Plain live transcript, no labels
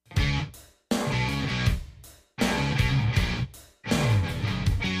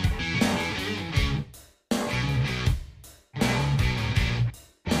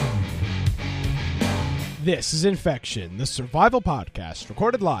This is Infection, the survival podcast,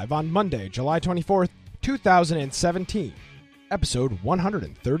 recorded live on Monday, July 24th, 2017, episode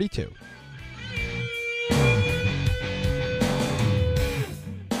 132.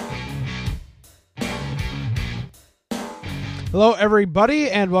 Hello, everybody,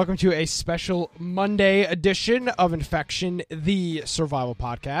 and welcome to a special Monday edition of Infection, the survival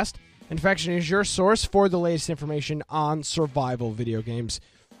podcast. Infection is your source for the latest information on survival video games.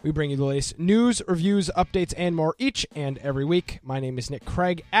 We bring you the latest news, reviews, updates, and more each and every week. My name is Nick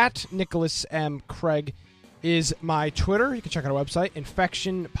Craig. At Nicholas M. Craig is my Twitter. You can check out our website,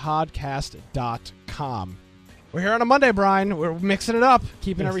 infectionpodcast.com. We're here on a Monday, Brian. We're mixing it up,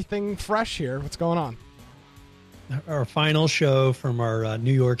 keeping everything fresh here. What's going on? Our final show from our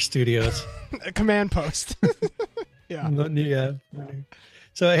New York studios. A command post. Yeah.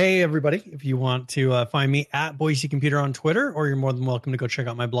 So, hey, everybody, if you want to find me at Boise Computer on Twitter, or you're more than welcome to go check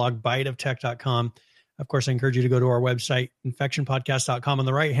out my blog, biteoftech.com. Of course, I encourage you to go to our website, infectionpodcast.com. On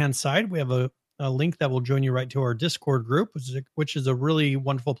the right-hand side, we have a link that will join you right to our Discord group, which is a really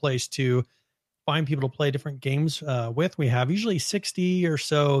wonderful place to find people to play different games with. We have usually 60 or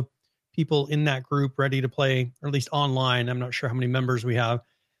so people in that group ready to play, or at least online. I'm not sure how many members we have,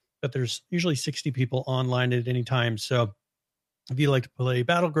 but there's usually 60 people online at any time. So if you like to play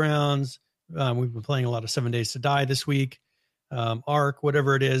Battlegrounds, we've been playing a lot of 7 Days to Die this week, Ark,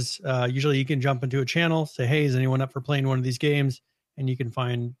 whatever it is. Usually you can jump into a channel, say, hey, is anyone up for playing one of these games? And you can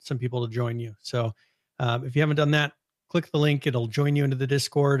find some people to join you. So if you haven't done that, click the link. It'll join you into the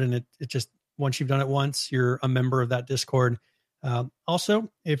Discord. And it just, once you've done it once, you're a member of that Discord.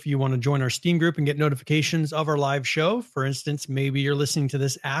 Also, if you want to join our Steam group and get notifications of our live show, for instance, maybe you're listening to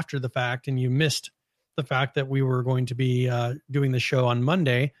this after the fact and you missed the fact that we were going to be doing the show on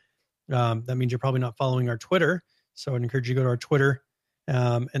Monday. That means you're probably not following our Twitter. So I'd encourage you to go to our Twitter.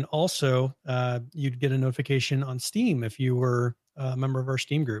 And also, you'd get a notification on Steam if you were a member of our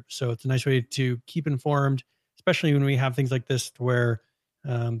Steam group. So it's a nice way to keep informed, especially when we have things like this to where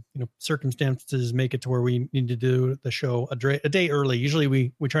circumstances make it to where we need to do the show a day early. Usually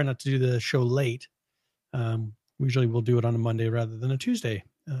we try not to do the show late. Usually we'll do it on a Monday rather than a Tuesday,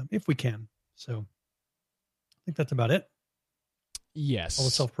 if we can. So I think that's about it. Yes. All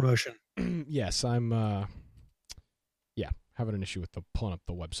the self-promotion. Yes, I'm having an issue with pulling up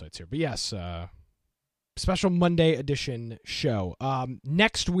the websites here. But yes, special Monday edition show.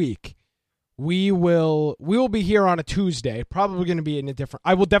 Next week, we will be here on a Tuesday. Probably going to be in a different.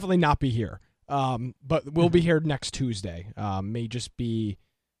 I will definitely not be here. But we'll be here next Tuesday. May just be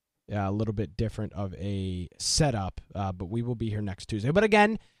a little bit different of a setup. But we will be here next Tuesday. But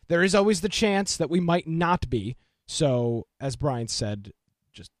again, there is always the chance that we might not be. So as Brian said,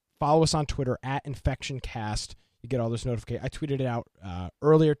 just follow us on Twitter at InfectionCast. You get all this notification. I tweeted it out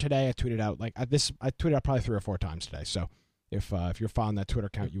earlier today. I tweeted out I tweeted out probably 3 or 4 times today. So if you're following that Twitter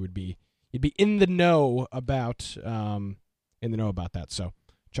account, you'd be in the know about that. So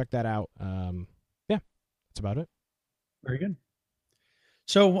check that out. That's about it. Very good.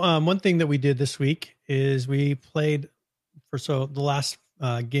 So one thing that we did this week is we played the last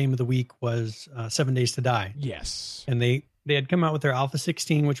game of the week was 7 Days to Die. Yes. And they had come out with their Alpha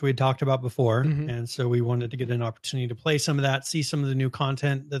 16, which we had talked about before. Mm-hmm. And so we wanted to get an opportunity to play some of that, see some of the new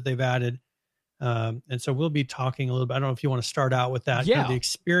content that they've added. And so we'll be talking a little bit. I don't know if you want to start out with that. Yeah. Kind of the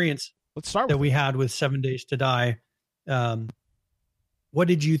experience Let's start that with we had with 7 Days to Die. What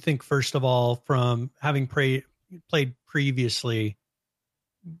did you think, first of all, from having played previously?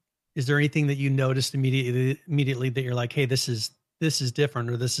 Is there anything that you noticed immediately that you're like, hey, this is different,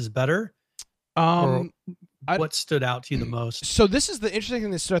 or this is better? What stood out to you the most? So this is the interesting thing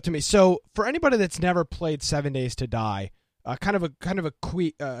that stood out to me. So for anybody that's never played 7 Days to Die, kind of a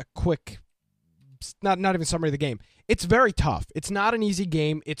quick, not even summary of the game. It's very tough. It's not an easy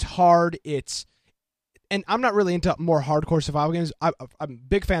game. It's hard. And I'm not really into more hardcore survival games. I'm a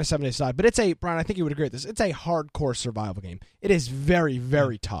big fan of 7 Days to Die, but Brian, I think you would agree with this. It's a hardcore survival game. It is very,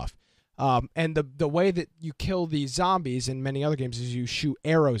 very tough. And the way that you kill these zombies in many other games is you shoot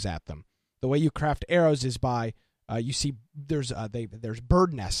arrows at them. The way you craft arrows is by you see there's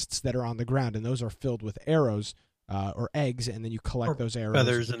bird nests that are on the ground, and those are filled with arrows or eggs, and then you collect those arrows.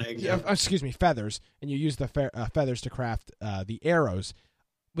 Feathers and eggs. Excuse me, feathers, and you use the feathers to craft the arrows.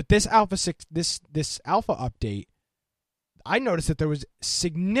 With this Alpha update, I noticed that there was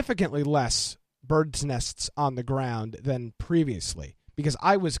significantly less birds' nests on the ground than previously, because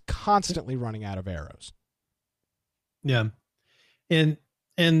I was constantly running out of arrows. Yeah. And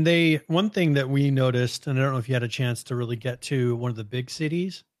one thing that we noticed, and I don't know if you had a chance to really get to one of the big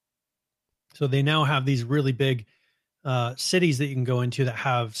cities. So they now have these really big cities that you can go into that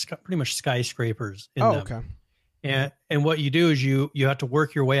have pretty much skyscrapers in them. Okay. And what you do is you have to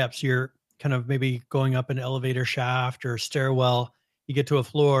work your way up. So you're kind of maybe going up an elevator shaft or stairwell. You get to a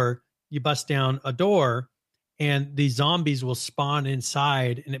floor, you bust down a door, and these zombies will spawn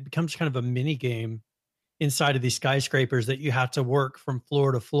inside, and it becomes kind of a mini game inside of these skyscrapers that you have to work from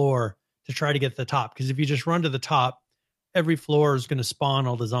floor to floor to try to get to the top. Because if you just run to the top, every floor is going to spawn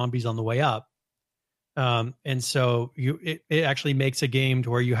all the zombies on the way up. And so it actually makes a game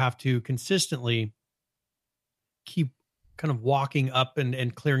to where you have to consistently keep kind of walking up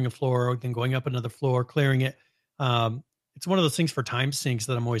and clearing a floor, then going up another floor, clearing it. It's one of those things for time sinks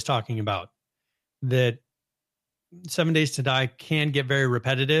that I'm always talking about, that 7 Days to Die can get very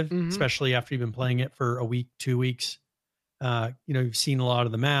repetitive, especially after you've been playing it for a week, 2 weeks. You've seen a lot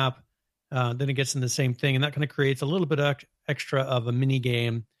of the map. Then it gets in the same thing, and that kind of creates a little bit extra of a mini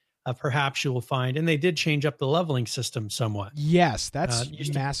game. Perhaps you will find, and they did change up the leveling system somewhat. Yes, that's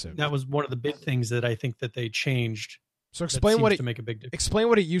massive. That was one of the big things that I think that they changed. So explain what it to make a big difference. Explain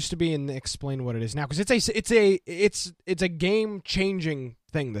what it used to be and explain what it is now, because it's a game changing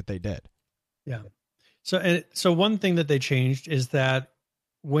thing that they did. Yeah. So one thing that they changed is that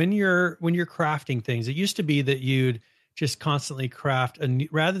when you're crafting things, it used to be that you'd just constantly craft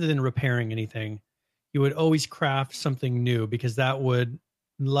rather than repairing anything, you would always craft something new, because that would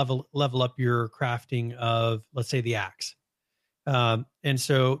level up your crafting of, let's say, the axe. And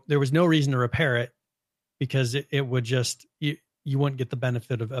so there was no reason to repair it, because it would just, you wouldn't get the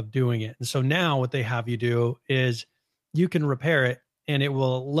benefit of doing it. And so now what they have you do is you can repair it, and it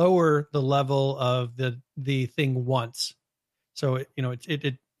will lower the level of the thing once. So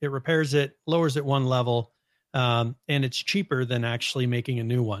it repairs it, lowers it one level, and it's cheaper than actually making a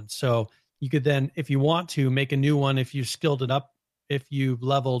new one. So you could then, if you want to, make a new one if you skilled it up, if you've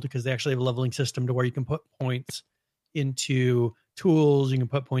leveled, because they actually have a leveling system to where you can put points into tools, you can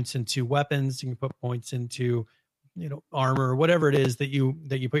put points into weapons, you can put points into armor, whatever it is that you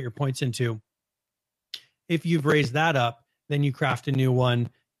put your points into. If you've raised that up, then you craft a new one,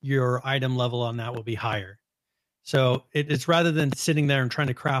 your item level on that will be higher. So it's rather than sitting there and trying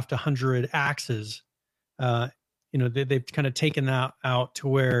to craft 100 axes, they've kind of taken that out to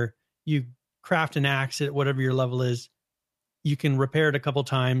where you craft an axe at whatever your level is. You can repair it a couple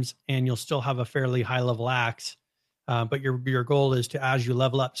times and you'll still have a fairly high level axe. But your goal is to, as you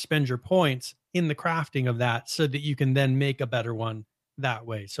level up, spend your points in the crafting of that so that you can then make a better one that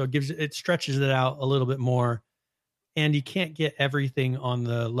way. So it stretches it out a little bit more, and you can't get everything on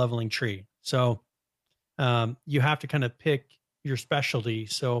the leveling tree. So you have to kind of pick your specialty.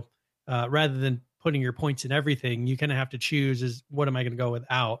 So rather than putting your points in everything, you kind of have to choose is, what am I going to go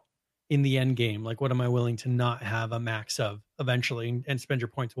without in the end game? Like, what am I willing to not have a max of eventually, and spend your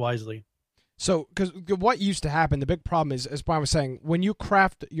points wisely? So, because what used to happen, the big problem is, as Brian was saying, when you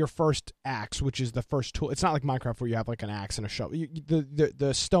craft your first axe, which is the first tool, it's not like Minecraft where you have like an axe and a shovel.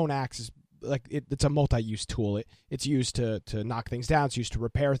 The stone axe is like it's a multi-use tool. It's used to knock things down. It's used to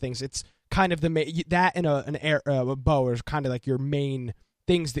repair things. It's kind of that and a bow is kind of like your main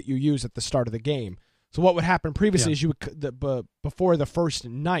things that you use at the start of the game. So what would happen previously is you would before the first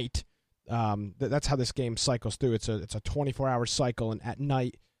night. That's how this game cycles through. It's a 24-hour cycle, and at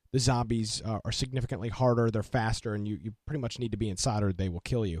night the zombies are significantly harder. They're faster, and you pretty much need to be inside or they will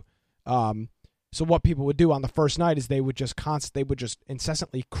kill you. So what people would do on the first night is they would just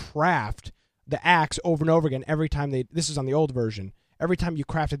incessantly craft the axe over and over again. Every time this is on the old version. Every time you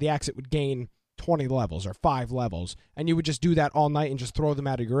crafted the axe, it would gain 20 levels or 5 levels, and you would just do that all night and just throw them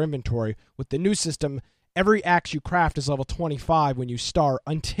out of your inventory. With the new system, every axe you craft is level 25 when you start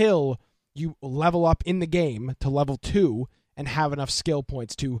until you level up in the game to level 2 and have enough skill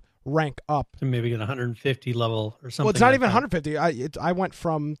points to rank up. So maybe get 150 level or something. Well, it's not even 150. I went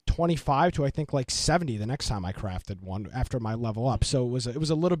from 25 to I think like 70 the next time I crafted one after my level up. So it was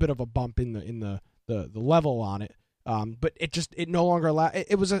a little bit of a bump in the level on it. But it no longer allowed.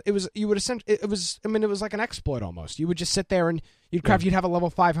 It was like an exploit almost. You would just sit there and you'd craft. You'd have a level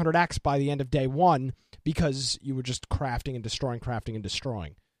 500 axe by the end of day 1 because you were just crafting and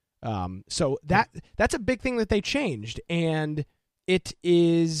destroying. So that's a big thing that they changed, and it's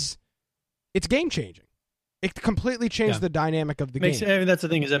game changing. It completely changed the dynamic of the game. I mean, that's the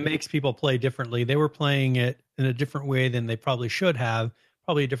thing, is it makes people play differently. They were playing it in a different way than they probably should have,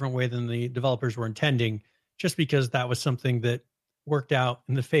 probably a different way than the developers were intending, just because that was something that worked out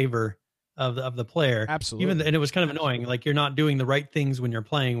in the favor of the player. Absolutely. And it was kind of annoying. Like, you're not doing the right things when you're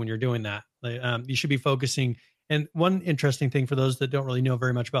playing, when you're doing that. You should be focusing. And one interesting thing for those that don't really know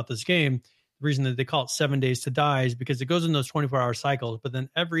very much about this game, the reason that they call it 7 Days to Die is because it goes in those 24-hour cycles, but then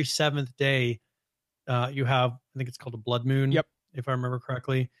every 7th day, you have, I think it's called a blood moon, Yep. if I remember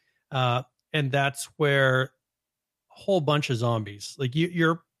correctly. And that's where a whole bunch of zombies, like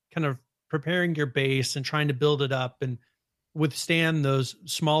you're kind of preparing your base and trying to build it up and withstand those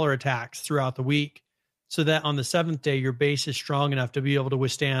smaller attacks throughout the week, so that on the 7th day, your base is strong enough to be able to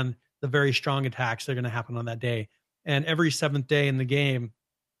withstand the very strong attacks that are going to happen on that day. And every 7th day in the game,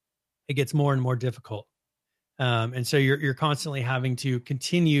 it gets more and more difficult. And so you're constantly having to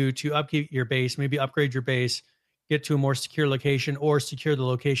continue to upkeep your base, maybe upgrade your base, get to a more secure location, or secure the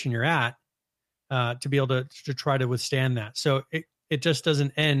location you're at, to be able to try to withstand that. So it just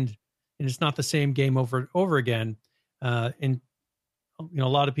doesn't end, and it's not the same game over and over again. And a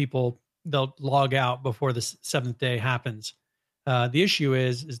lot of people, they'll log out before the 7th day happens. The issue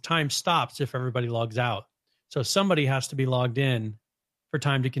is time stops if everybody logs out. So somebody has to be logged in for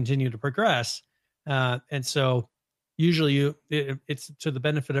time to continue to progress. And so usually it's to the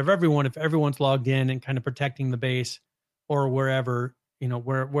benefit of everyone if everyone's logged in and kind of protecting the base, or wherever,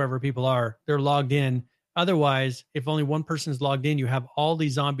 wherever people are, they're logged in. Otherwise, if only one person is logged in, you have all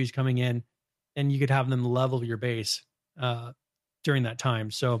these zombies coming in, and you could have them level your base during that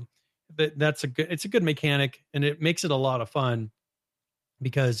time. So it's a good mechanic, and it makes it a lot of fun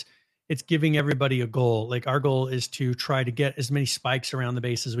because it's giving everybody a goal. Like our goal is to try to get as many spikes around the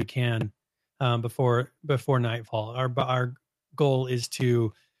base as we can before nightfall. Our goal is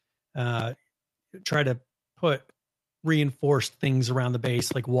to try to put reinforced things around the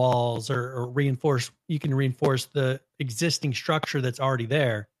base, like walls, or you can reinforce the existing structure that's already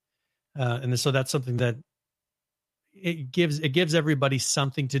there. And so that's something that it gives everybody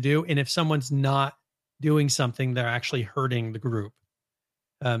something to do. And if someone's not doing something, they're actually hurting the group.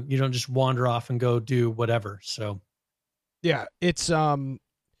 You don't just wander off and go do whatever. So yeah, it's and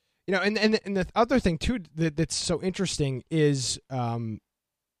the other thing too that's so interesting is going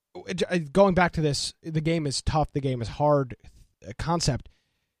back to this, the game is tough, the game is hard concept.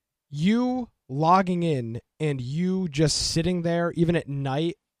 You logging in and you just sitting there even at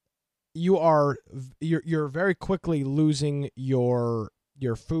night, you're very quickly losing your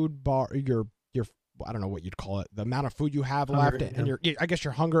food bar, your I don't know what you'd call it, the amount of food you have hunger, left, and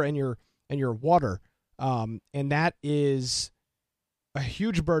your hunger and your water, and that is a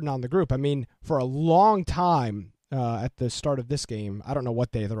huge burden on the group. I mean, for a long time at the start of this game, I don't know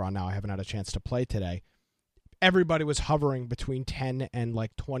what day they're on now, I haven't had a chance to play today, everybody was hovering between 10 and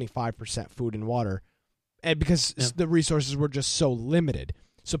like 25% food and water, and because the resources were just so limited.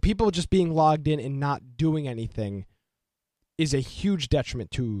 So people just being logged in and not doing anything is a huge detriment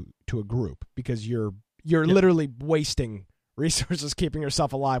to a group, because you're literally wasting resources keeping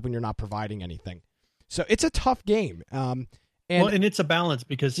yourself alive when you're not providing anything. So it's a tough game. And it's a balance,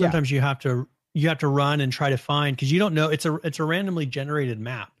 because sometimes you have to run and try to find, because you don't know, it's a randomly generated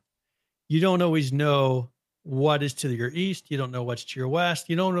map. You don't always know what is to your east. You don't know what's to your west.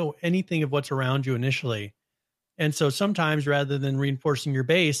 You don't know anything of what's around you initially. And so sometimes, rather than reinforcing your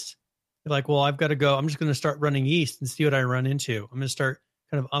base, you're like, well, I've got to go. I'm just going to start running east and see what I run into. I'm going to start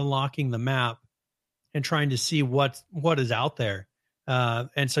kind of unlocking the map and trying to see what is out there.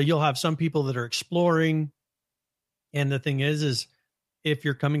 And so you'll have some people that are exploring. And the thing is if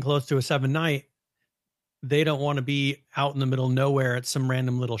you're coming close to a 7 night, they don't want to be out in the middle of nowhere at some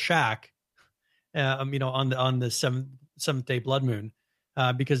random little shack, on the seventh day blood moon,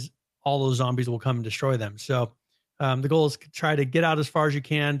 because all those zombies will come and destroy them. So the goal is to try to get out as far as you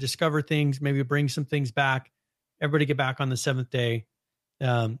can, discover things, maybe bring some things back, everybody get back on the 7th day,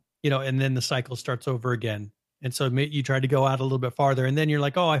 and then the cycle starts over again. And so you try to go out a little bit farther, and then you're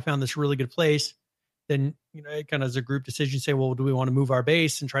like, oh, I found this really good place. Then, it kind of as a group decision, say, well, do we want to move our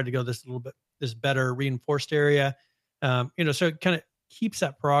base and try to go this better reinforced area? So it kind of keeps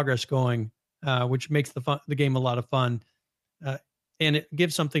that progress going, which makes the game a lot of fun. And it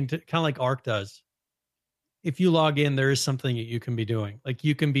gives something to kind of like Ark does. If you log in, there is something that you can be doing. Like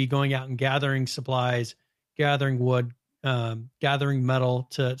you can be going out and gathering supplies, gathering wood, gathering metal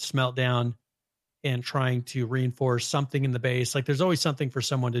to smelt down, and trying to reinforce something in the base. Like there's always something for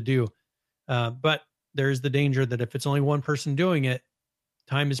someone to do. But there's the danger that if it's only one person doing it,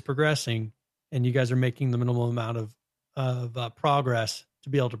 time is progressing and you guys are making the minimal amount of progress to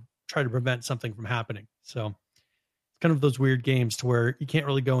be able to try to prevent something from happening. So kind of those weird games to where you can't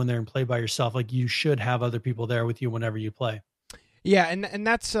really go in there and play by yourself. Like you should have other people there with you whenever you play. Yeah. And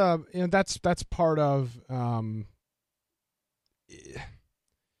that's, that's part of, I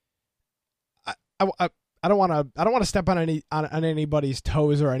don't want to step on anybody's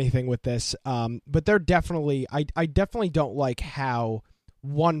toes or anything with this. But they're definitely, I definitely don't like how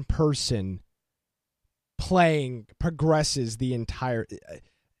one person playing progresses the entire,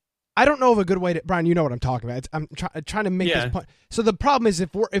 I don't know of a good way to, Brian, you know what I'm talking about. I'm trying to make this point. So the problem is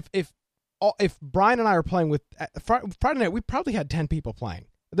if Brian and I are playing with Friday night, we probably had 10 people playing.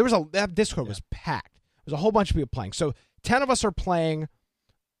 That Discord was packed. There's a whole bunch of people playing. So 10 of us are playing.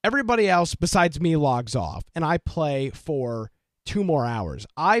 Everybody else besides me logs off, and I play for 2 more hours.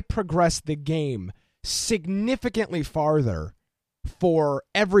 I progress the game significantly farther for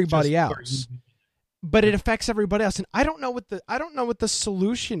everybody else. But it affects everybody else, and I don't know what the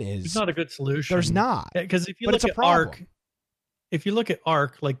solution is. It's not a good solution. There's not, because if you look at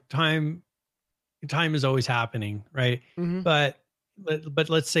Ark, like time is always happening, right? Mm-hmm. But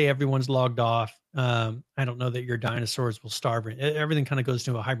let's say everyone's logged off. I don't know that your dinosaurs will starve. Everything kind of goes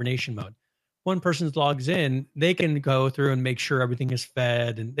to a hibernation mode. One person logs in, they can go through and make sure everything is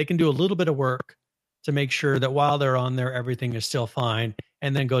fed, and they can do a little bit of work to make sure that while they're on there, everything is still fine,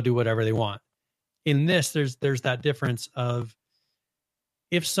 and then go do whatever they want. In this, there's that difference of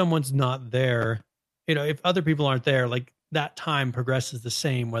if someone's not there, if other people aren't there, like that time progresses the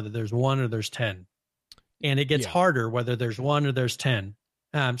same, whether there's 1 or there's 10, and it gets harder whether there's 1 or there's 10.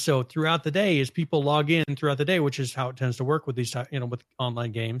 So throughout the day, as people log in throughout the day, which is how it tends to work with these, with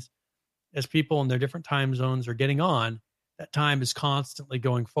online games, as people in their different time zones are getting on, that time is constantly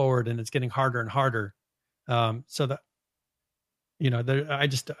going forward, and it's getting harder and harder. So that,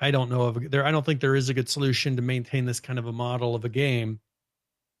 I don't know I don't think there is a good solution to maintain this kind of a model of a game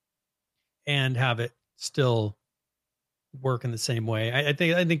and have it still work in the same way. I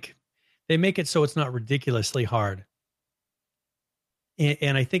think they make it so it's not ridiculously hard.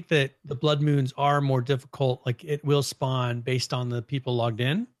 And I think that the blood moons are more difficult. Like, it will spawn based on the people logged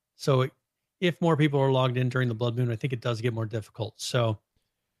in. So if more people are logged in during the blood moon, I think it does get more difficult. So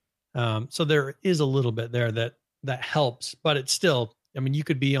there is a little bit there that helps, but it's still, you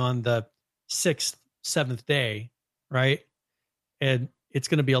could be on the 6th, 7th day, right? And it's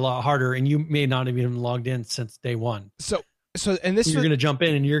going to be a lot harder, and you may not have even logged in since day 1. And this you're going to jump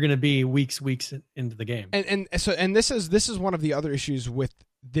in, and you're going to be weeks into the game. And this is one of the other issues with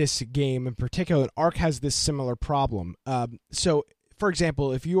this game in particular. Ark has this similar problem. So, for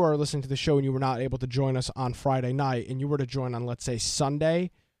example, if you are listening to the show and you were not able to join us on Friday night, and you were to join on, let's say,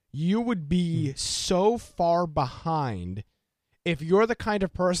 Sunday, you would be so far behind. If you're the kind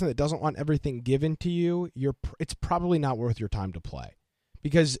of person that doesn't want everything given to you, it's probably not worth your time to play,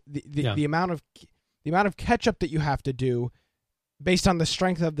 because the amount of catch up that you have to do based on the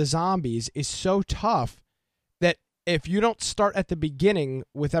strength of the zombies is so tough that if you don't start at the beginning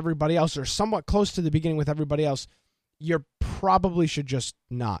with everybody else, or somewhat close to the beginning with everybody else, you probably should just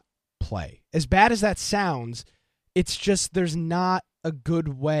not play. As bad as that sounds, it's just there's just not a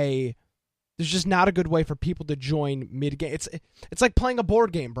good way for people to join mid game. It's like playing a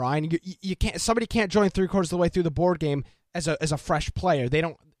board game, Brian. Somebody can't join 3/4 of the way through the board game as a fresh player.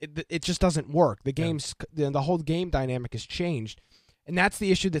 It just doesn't work. The whole game dynamic has changed, and that's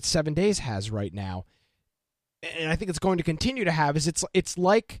the issue that 7 Days has right now, and I think it's going to continue to have. Is it's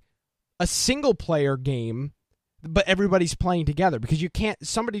like a single player game, but everybody's playing together, because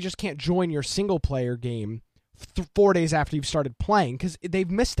somebody just can't join your single player game 4 days after you've started playing, because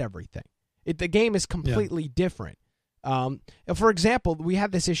they've missed everything. The game is completely different. For example, we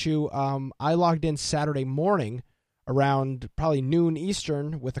had this issue. I logged in Saturday morning around probably noon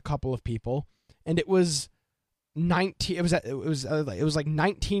Eastern with a couple of people, and it was like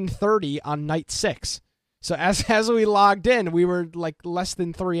 19:30 on night 6. So as we logged in, we were like less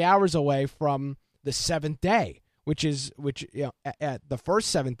than 3 hours away from the 7th day, which at the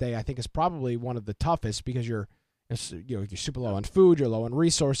first 7th day I think is probably one of the toughest, because you're super low on food, you're low on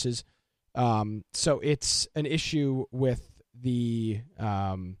resources. So it's an issue with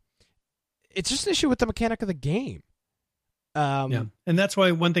it's just an issue with the mechanic of the game. And that's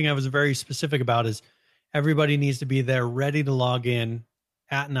why one thing I was very specific about is everybody needs to be there ready to log in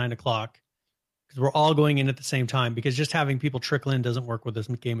at 9:00, because we're all going in at the same time, because just having people trickle in doesn't work with this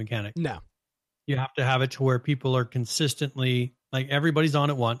game mechanic. No, you have to have it to where people are consistently, like, everybody's on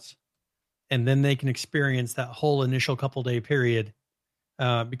at once, and then they can experience that whole initial couple day period.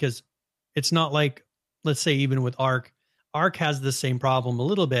 Because it's not like, let's say, even with Ark has the same problem a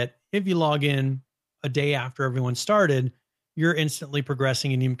little bit. If you log in a day after everyone started, you're instantly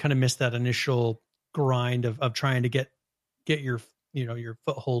progressing, and you kind of miss that initial grind of trying to get your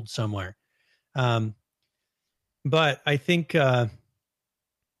foothold somewhere. But I think I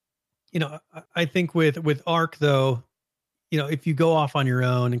think with Ark, though, if you go off on your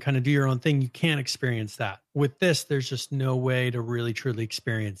own and kind of do your own thing, you can't experience that. With this, there's just no way to really truly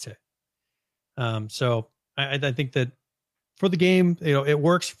experience it. So I think that for the game, it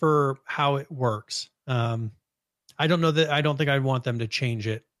works for how it works. I don't think I'd want them to change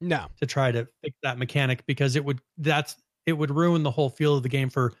it No. to try to fix that mechanic, because it would ruin the whole feel of the game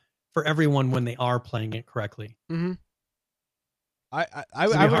for everyone when they are playing it correctly. Mm-hmm. I It's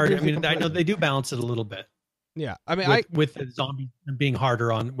would hard. agree I with you mean, I know completely. they do balance it a little bit. Yeah, I mean, With the zombie being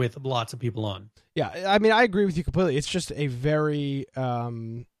harder on with lots of people on. Yeah, I mean, I agree with you completely. It's just a very,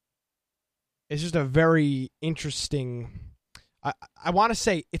 interesting. I want to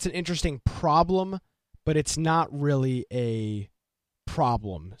say it's an interesting problem, but it's not really a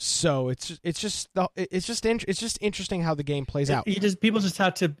problem. So it's just interesting how the game plays out. People just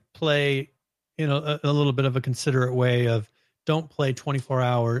have to play, a little bit of a considerate way of, don't play 24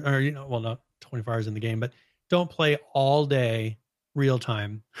 hours, or well, not 24 hours in the game, but don't play all day real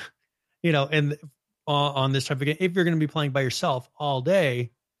time. And on this type of game, if you're going to be playing by yourself all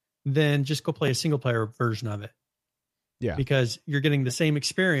day, then just go play a single player version of it. Yeah, because you're getting the same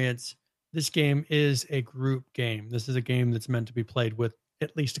experience. This game is a group game. This is a game that's meant to be played with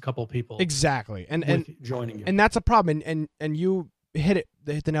at least a couple of people. Exactly, and joining you, and that's a problem. And you hit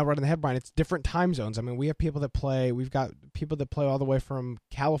the nail right on the head, Brian. It's different time zones. I mean, we have people that play. We've got people that play all the way from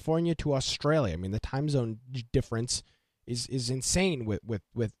California to Australia. I mean, the time zone difference is insane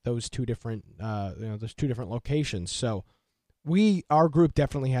with those two different those two different locations. So our group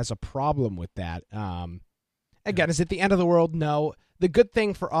definitely has a problem with that. Again, is it the end of the world? No. The good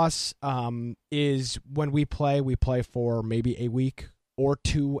thing for us is when we play for maybe a week or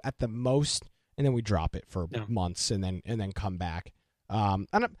two at the most, and then we drop it for months, and then come back. I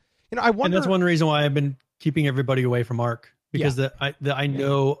wonder. And that's one reason why I've been keeping everybody away from Ark, because I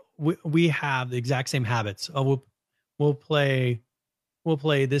know we have the exact same habits. We'll play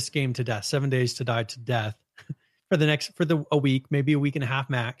this game to death, 7 days to die to death for a week, maybe a week and a half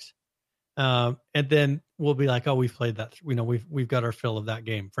max. And then we'll be like, oh, we've played that. We've got our fill of that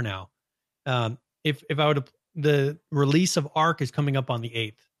game for now. If I would have, the release of Ark is coming up on the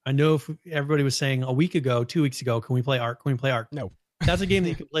 8th. I know if everybody was saying a week ago, 2 weeks ago, can we play Ark? Can we play Ark? No, that's a game that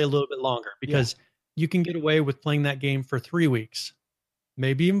you can play a little bit longer, because you can get away with playing that game for 3 weeks,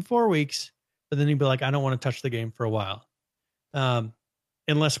 maybe even 4 weeks. But then you'd be like, I don't want to touch the game for a while.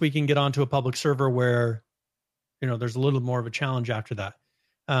 Unless we can get onto a public server where, there's a little more of a challenge after that.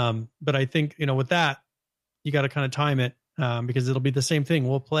 But I think, with that, you got to kind of time it, because it'll be the same thing.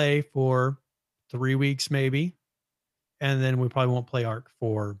 We'll play for 3 weeks, maybe. And then we probably won't play Ark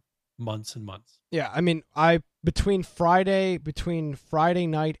for months and months. Yeah. I mean, between Friday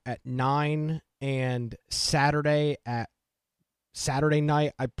night at 9 and Saturday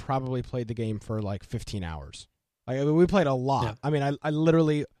night, I probably played the game for like 15 hours. We played a lot. Yeah. I mean, I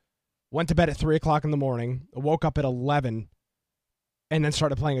literally went to bed at 3:00 in the morning, woke up at 11, and then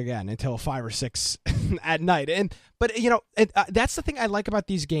started playing again until 5 or 6 at night. But that's the thing I like about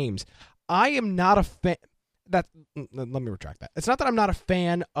these games. I am not a fan. Let me retract that. It's not that I'm not a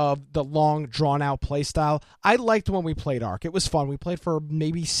fan of the long, drawn-out play style. I liked when we played Ark. It was fun. We played for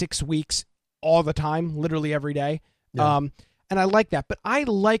maybe 6 weeks all the time, literally every day. Yeah. And I like that. But I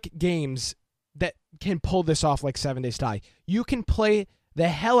like games that can pull this off like 7 Days to Die. You can play the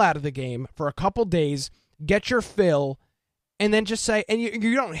hell out of the game for a couple days, get your fill, and then just say, and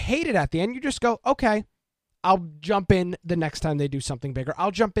you don't hate it at the end. You just go, okay, I'll jump in the next time they do something bigger.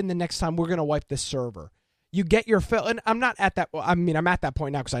 I'll jump in the next time we're going to wipe this server. You get your fill, and I'm not at that. I mean, I'm at that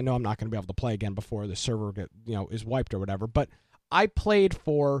point now because I know I'm not going to be able to play again before the server is wiped or whatever. But I played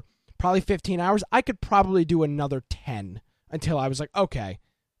for probably 15 hours. I could probably do another 10 until I was like, okay,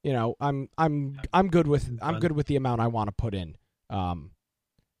 I'm good with the amount I want to put in.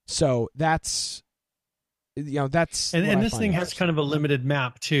 So that's that's and this thing has kind of a limited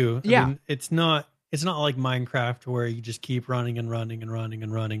map too. Yeah, I mean, it's not like Minecraft where you just keep running and running and running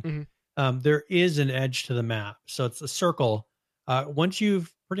and running. Mm-hmm. There is an edge to the map, so it's a circle. Once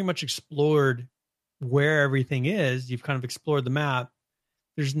you've pretty much explored where everything is, you've kind of explored the map.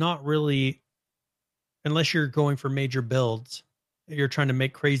 There's not really, unless you're going for major builds, you're trying to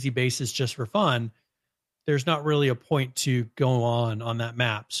make crazy bases just for fun. There's not really a point to go on that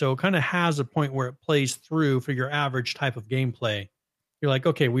map. So it kind of has a point where it plays through for your average type of gameplay. You're like,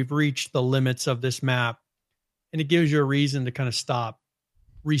 okay, we've reached the limits of this map, and it gives you a reason to kind of stop,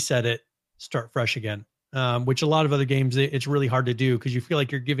 reset it, start fresh again. Which a lot of other games, it's really hard to do because you feel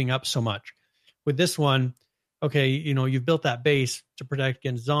like you're giving up so much. With this one, okay, you've built that base to protect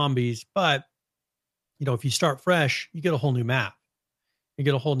against zombies, but if you start fresh, you get a whole new map. You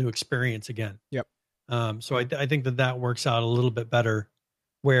get a whole new experience again. Yep. So I think that works out a little bit better.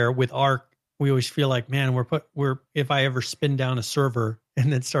 Where with Ark, we always feel like, man, if I ever spin down a server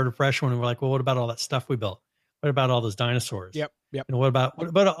and then start a fresh one, and we're like, well, what about all that stuff we built? What about all those dinosaurs? Yep. What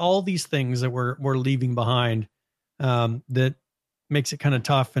about all these things that we're leaving behind? That makes it kind of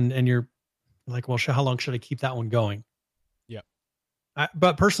tough, and you're like, well, how long should I keep that one going? Yep.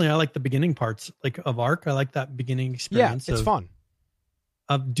 But personally, I like the beginning parts, like of Ark. I like that beginning experience. Yeah, it's fun.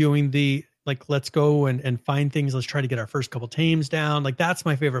 Of doing the, like, let's go and find things. Let's try to get our first couple tames down. Like, that's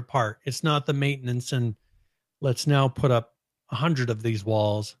my favorite part. It's not the maintenance and let's now put up 100 of these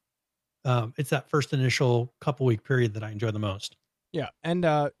walls. It's that first initial couple week period that I enjoy the most. Yeah, and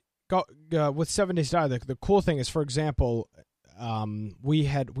with 7 Days to Die, the cool thing is, for example,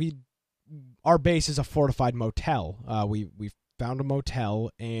 our base is a fortified motel. We found a motel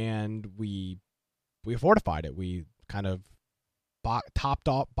and we fortified it. We kind of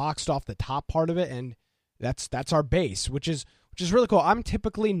boxed off the top part of it, and that's our base, which is really cool. I'm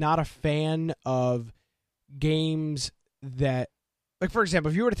typically not a fan of games that, like, for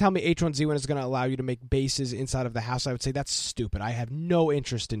example, if you were to tell me H1Z1 is going to allow you to make bases inside of the house, I would say that's stupid. I have no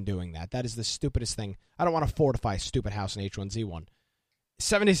interest in doing that. That is the stupidest thing. I don't want to fortify a stupid house in H1Z1.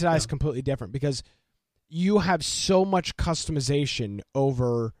 7 Days to Die is completely different because you have so much customization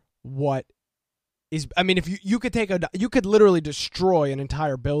over what is. I mean, if you could literally destroy an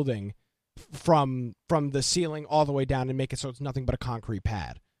entire building from the ceiling all the way down and make it so it's nothing but a concrete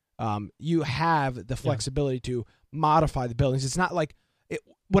pad. You have the flexibility to modify the buildings. It's not like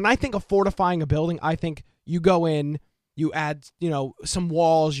when I think of fortifying a building, I think you go in, you add some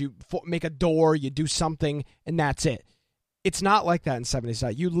walls, you make a door, you do something, and that's it. It's not like that in 7 Days to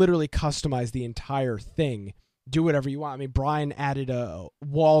Die. You literally customize the entire thing, do whatever you want. I mean, Brian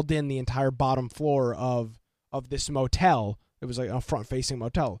walled in the entire bottom floor of this motel. It was like a front-facing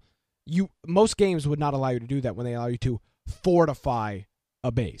motel. Most games would not allow you to do that when they allow you to fortify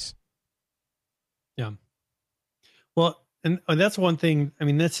a base. Yeah. Well, and that's one thing. I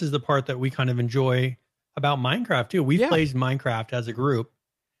mean, this is the part that we kind of enjoy about Minecraft too. We've played Minecraft as a group,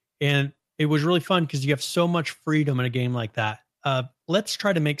 and it was really fun because you have so much freedom in a game like that. Let's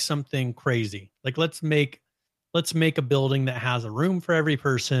try to make something crazy. Like let's make a building that has a room for every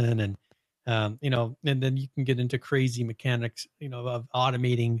person, and and then you can get into crazy mechanics, of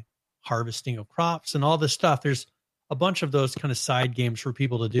automating harvesting of crops and all this stuff. There's a bunch of those kind of side games for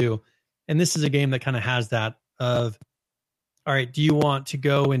people to do. And this is a game that kind of has that of, all right, do you want to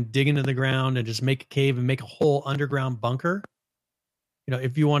go and dig into the ground and just make a cave and make a whole underground bunker?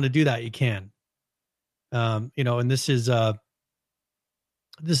 If you want to do that, you can. And this is one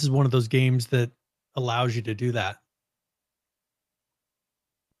of those games that allows you to do that.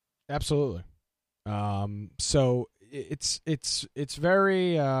 Absolutely. So it's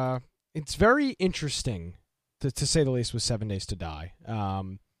very interesting to say the least with 7 Days to Die.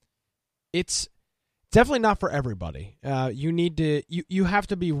 It's definitely not for everybody. You have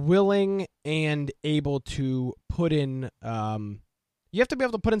to be willing and able to put in. You have to be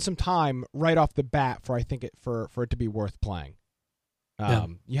able to put in some time right off the bat for it to be worth playing.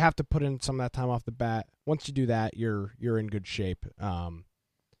 You have to put in some of that time off the bat. Once you do that, you're in good shape.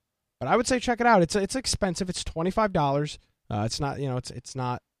 But I would say check it out. It's expensive. It's $25. It's not. It's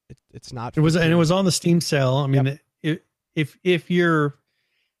not. It was on the Steam sale. I mean, if you're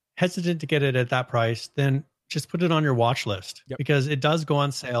hesitant to get it at that price, then just put it on your watch list because it does go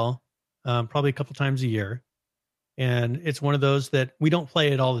on sale probably a couple times a year. And it's one of those that we don't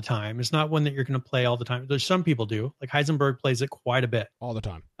play it all the time. It's not one that you're going to play all the time. There's some people do. Like Heisenberg plays it quite a bit. All the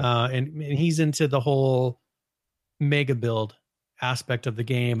time. And he's into the whole mega build aspect of the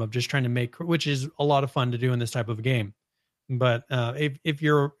game of just trying to make, which is a lot of fun to do in this type of a game. But if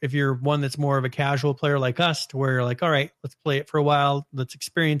you're one that's more of a casual player like us, to where you're like, all right, let's play it for a while, let's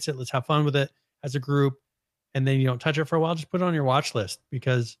experience it, let's have fun with it as a group, and then you don't touch it for a while, just put it on your watch list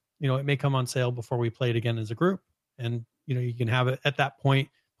because it may come on sale before we play it again as a group, and you can have it at that point,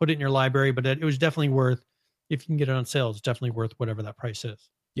 put it in your library. But it was definitely worth, if you can get it on sale, it's definitely worth whatever that price is.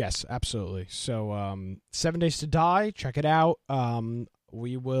 Yes, absolutely. So 7 Days to Die, check it out.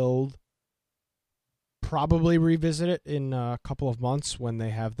 We will probably revisit it in a couple of months when they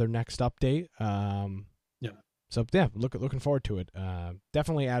have their next update. So looking forward to it.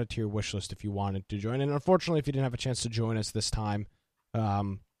 Definitely add it to your wish list if you wanted to join. And unfortunately, if you didn't have a chance to join us this time,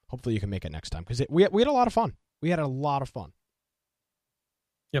 hopefully you can make it next time because we had a lot of fun. We had a lot of fun.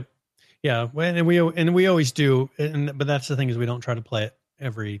 Yep. Yeah. And we always do. But that's the thing is we don't try to play it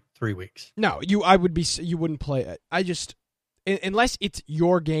every 3 weeks. No, you wouldn't play it. I just, unless it's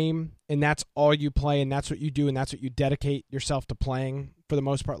your game and that's all you play and that's what you do and that's what you dedicate yourself to playing for the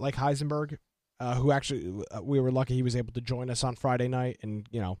most part, like Heisenberg, who actually, we were lucky he was able to join us on Friday night and,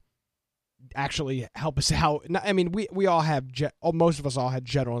 actually help us out. I mean, we all have, most of us all had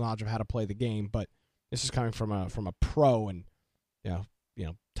general knowledge of how to play the game, but this is coming from a pro and,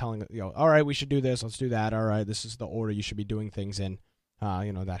 telling, all right, we should do this. Let's do that. All right, this is the order you should be doing things in.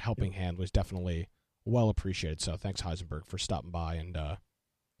 That helping hand was definitely well appreciated. So thanks, Heisenberg, for stopping by and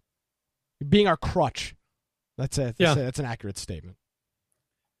being our crutch. That's it. That's an accurate statement.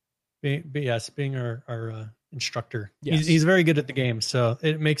 Being our instructor. Yes. He's very good at the game, so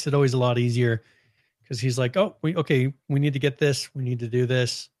it makes it always a lot easier because he's like, oh, we need to get this, we need to do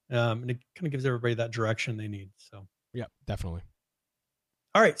this, and it kind of gives everybody that direction they need. So yeah, definitely.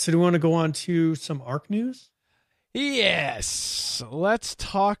 All right, so do we want to go on to some ARC news? Yes, let's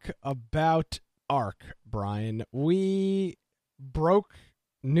talk about ARC, Brian. We broke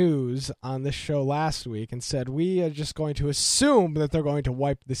news on this show last week and said we are just going to assume that they're going to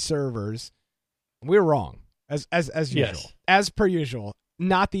wipe the servers. We're wrong, as usual, yes. As per usual.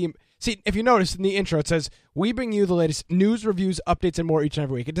 See, if you notice in the intro, it says we bring you the latest news, reviews, updates, and more each and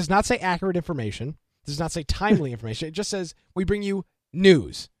every week. It does not say accurate information. It does not say timely information. It just says we bring you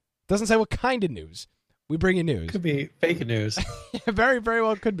news. It doesn't say what kind of news. We bring you news. Could be fake news. Very, very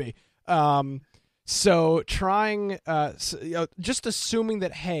well could be. So trying, just assuming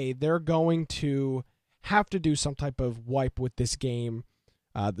that, hey, they're going to have to do some type of wipe with this game.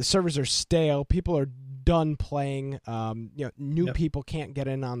 The servers are stale. People are done playing. New people can't get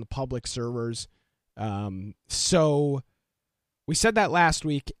in on the public servers. So we said that last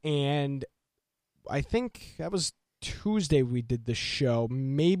week, and I think that was Tuesday we did the show.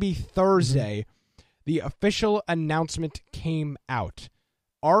 Maybe Thursday, the official announcement came out.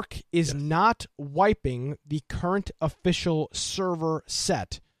 ARC is not wiping the current official server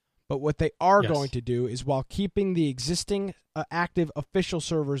set, but what they are going to do is, while keeping the existing active official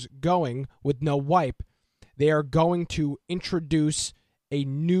servers going with no wipe, they are going to introduce a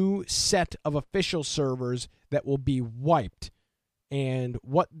new set of official servers that will be wiped. And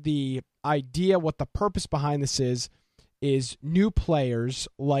what the purpose behind this is new players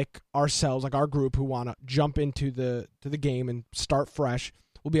like ourselves, like our group, who want to jump into the game and start fresh,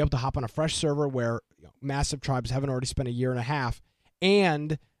 will be able to hop on a fresh server where massive tribes haven't already spent a year and a half,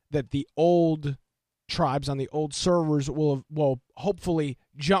 and that the old tribes on the old servers will hopefully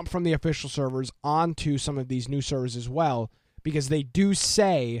jump from the official servers onto some of these new servers as well, because they do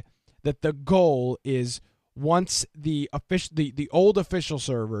say that the goal is, once the old official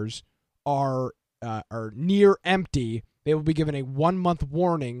servers are near empty, they will be given a 1-month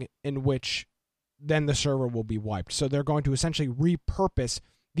warning in which then the server will be wiped. So they're going to essentially repurpose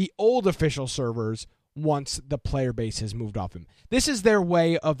the old official servers once the player base has moved off them. This is their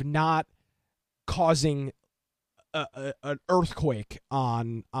way of not causing an earthquake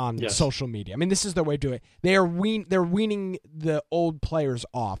on social media. I mean, this is their way to do it. They're weaning the old players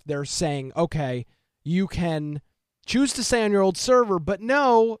off. They're saying, okay, you can choose to stay on your old server, but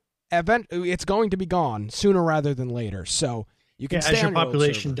no, it's going to be gone sooner rather than later. So you can stay as your on your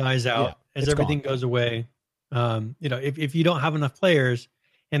population old server. dies out, as everything gone. goes away. If you don't have enough players,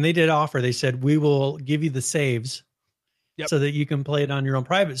 and they did offer, they said, we will give you the saves so that you can play it on your own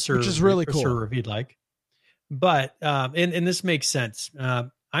private server, which is really cool, server if you'd like. But and this makes sense.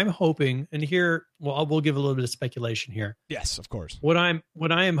 I'm hoping, and here, we'll give a little bit of speculation here. Yes, of course. What I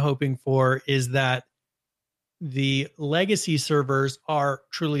am hoping for is that the legacy servers are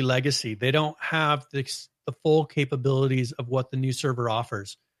truly legacy. They don't have the full capabilities of what the new server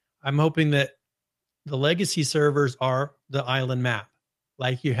offers. I'm hoping that the legacy servers are the island map,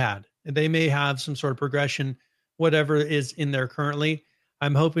 like you had. They may have some sort of progression, whatever is in there currently.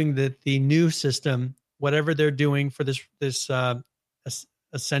 I'm hoping that the new system, whatever they're doing for this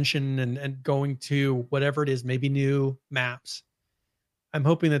ascension and going to whatever it is, maybe new maps, I'm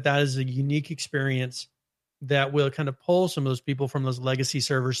hoping that is a unique experience that will kind of pull some of those people from those legacy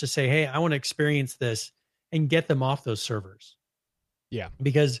servers to say, hey, I want to experience this, and get them off those servers. Yeah.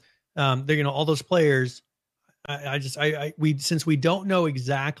 Because they're, all those players, since we don't know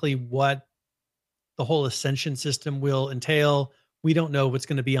exactly what the whole ascension system will entail, we don't know what's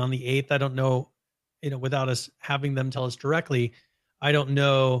going to be on the 8th. I don't know, without us having them tell us directly, I don't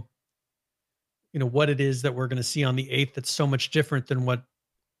know, what it is that we're going to see on the 8th that's so much different than what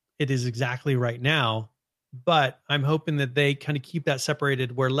it is exactly right now. But I'm hoping that they kind of keep that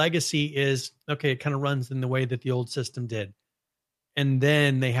separated, where legacy is, okay, it kind of runs in the way that the old system did. And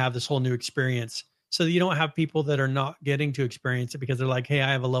then they have this whole new experience, so that you don't have people that are not getting to experience it because they're like, hey,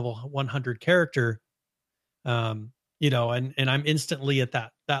 I have a level 100 character, and I'm instantly at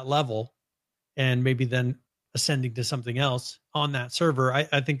that level, and maybe then ascending to something else on that server.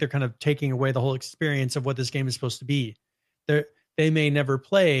 I think they're kind of taking away the whole experience of what this game is supposed to be. They may never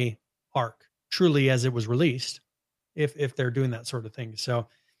play ARC truly as it was released if they're doing that sort of thing. So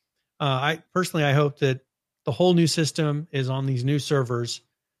I hope that the whole new system is on these new servers,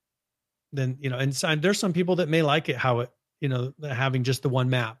 then, and there's some people that may like it, how it, having just the one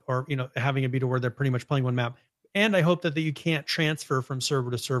map, or, having it be to where they're pretty much playing one map. And I hope that you can't transfer from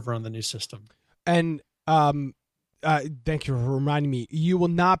server to server on the new system. And thank you for reminding me, you will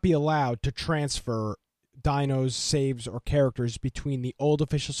not be allowed to transfer dinos, saves, or characters between the old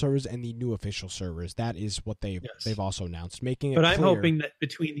official servers and the new official servers. That is what they've also announced, making it But clear. I'm hoping that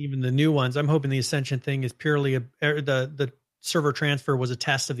between even the new ones, I'm hoping the Ascension thing is purely the server transfer was a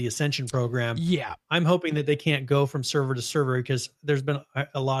test of the Ascension program. Yeah. I'm hoping that they can't go from server to server, because there's been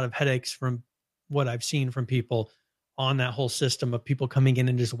a lot of headaches from what I've seen from people on that whole system of people coming in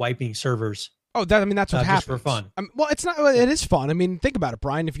and just wiping servers. Oh, that's what happens for fun. Well, it's not. It is fun. I mean, think about it,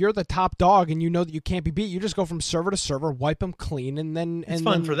 Brian. If you're the top dog and you know that you can't be beat, you just go from server to server, wipe them clean, and then it's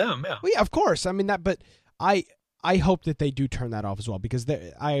fun for them. Yeah. Well, yeah, of course. I mean that, but I hope that they do turn that off as well, because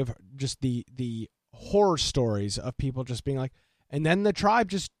I have just the horror stories of people just being like, and then the tribe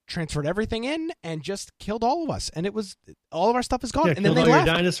just transferred everything in and just killed all of us, and it was all of our stuff is gone, yeah, and then they left.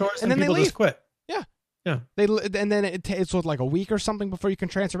 Dinosaurs, and then people they leave. Just quit. Yeah. Yeah, and then it's like a week or something before you can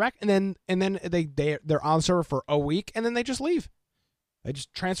transfer back, and then they're on server for a week, and then they just leave. They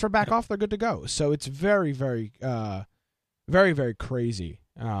just transfer back off. They're good to go. So it's very, very, very, very crazy.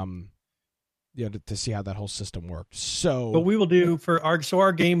 To see how that whole system worked. So, but we will do for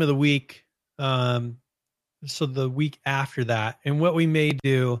our game of the week. So the week after that, and what we may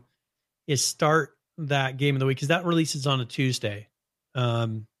do is start that game of the week, because that releases on a Tuesday.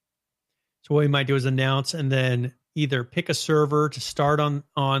 So what we might do is announce and then either pick a server to start on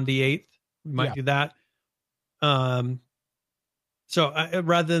the 8th. We might do that. So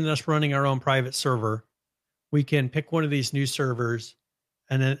rather than us running our own private server, we can pick one of these new servers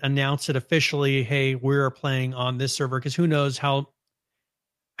and then announce it officially. Hey, we're playing on this server, because who knows how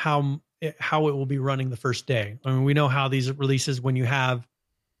it will be running the first day. I mean, we know how these releases, when you have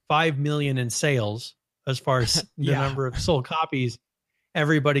 5 million in sales, as far as the number of sold copies,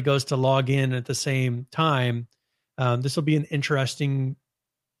 everybody goes to log in at the same time. This will be an interesting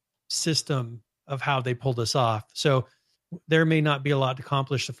system of how they pull this off. So there may not be a lot to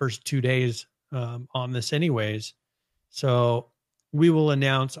accomplish the first 2 days on this anyways. So we will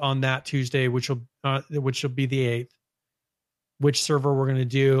announce on that Tuesday, which will be the 8th, which server we're going to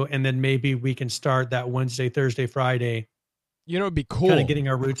do. And then maybe we can start that Wednesday, Thursday, Friday. It'd be cool. Kind of getting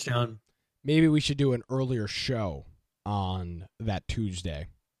our roots down. Maybe we should do an earlier show on that Tuesday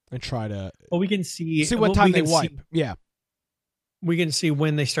and try to. Well, we can see what time they wipe. Yeah. We can see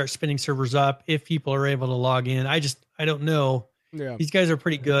when they start spinning servers up, if people are able to log in. I don't know. Yeah. These guys are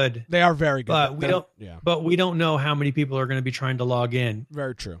pretty good. They are very good. But we don't know how many people are going to be trying to log in.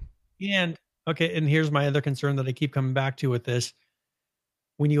 Very true. And here's my other concern that I keep coming back to with this.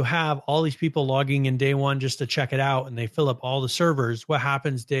 When you have all these people logging in day one just to check it out, and they fill up all the servers, what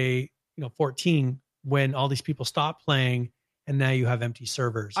happens day 14 when all these people stop playing and now you have empty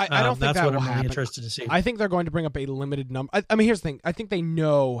servers? I don't think that's that what will I'm really happen. interested to see. I think they're going to bring up a limited number. I mean, here's the thing. I think they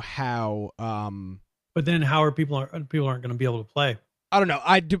know how. But then how are people aren't going to be able to play? I don't know.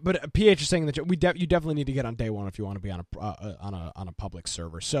 I do, but PH is saying that you definitely need to get on day one if you want to be on a public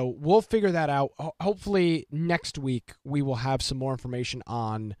server. So we'll figure that out. Hopefully next week we will have some more information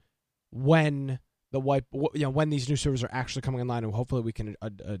on when when these new servers are actually coming online, and hopefully we can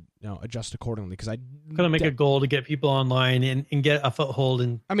adjust accordingly. Because I'm going to make a goal to get people online and get a foothold.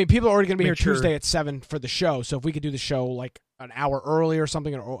 And I mean, people are already going to be here Tuesday at 7 for the show. So if we could do the show like an hour early or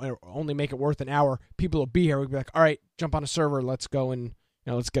something, or only make it worth an hour, people will be here. We'd be like, all right, jump on a server, let's go and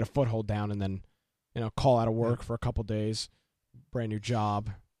let's get a foothold down, and then call out of work for a couple days, brand new job.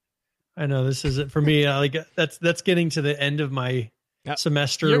 I know this isn't for me. Like that's getting to the end of my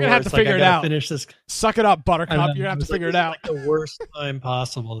semester. You're gonna have to figure it out. Finish this. Suck it up, Buttercup. You're gonna have to figure it out. Like the worst time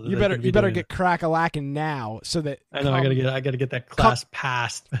possible. You better get crack-a-lacking now, so that I know I gotta get that class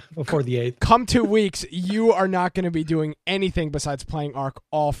passed before the 8th. Come 2 weeks, you are not going to be doing anything besides playing Ark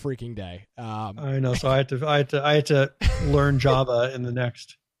all freaking day. I know, so I had to learn Java in the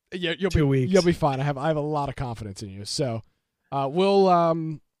next 2 weeks. You'll be fine. I have a lot of confidence in you. So we'll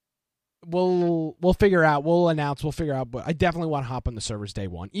figure out. We'll announce. We'll figure out. But I definitely want to hop on the servers day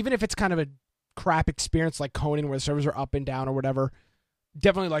one, even if it's kind of a crap experience like Conan, where the servers are up and down or whatever.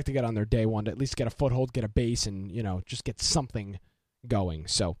 Definitely like to get on there day one to at least get a foothold, get a base, and just get something going.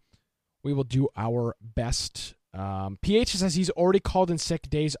 So we will do our best. PH says he's already called in sick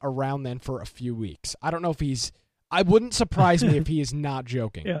days around then for a few weeks. I don't know if he's. I wouldn't surprise me if he is not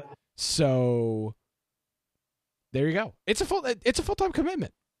joking. Yeah. So there you go. It's a full-time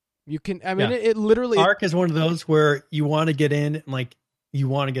commitment. You can. I mean, it literally. Ark is one of those where you want to get in and you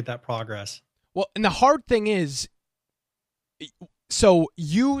want to get that progress. Well, and the hard thing is, so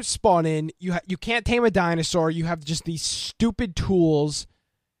you spawn in, you can't tame a dinosaur. You have just these stupid tools.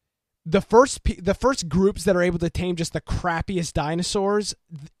 The first groups that are able to tame just the crappiest dinosaurs,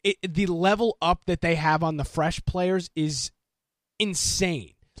 the level up that they have on the fresh players is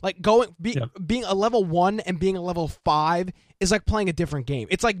insane. Like being a level 1 and being a level 5 is like playing a different game.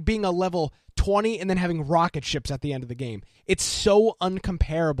 It's like being a level 20 and then having rocket ships at the end of the game. It's so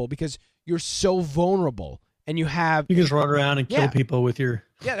uncomparable because you're so vulnerable and you can just run around and kill people with your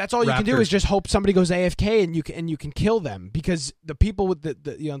that's all you raptors. can do is just hope somebody goes AFK and you can kill them, because the people with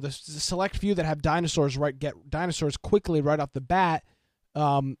the select few that have dinosaurs get dinosaurs quickly right off the bat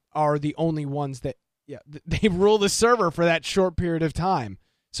are the only ones that they rule the server for that short period of time.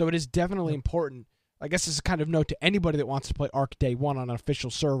 So it is definitely important. I guess it's a kind of note to anybody that wants to play Ark day 1 on an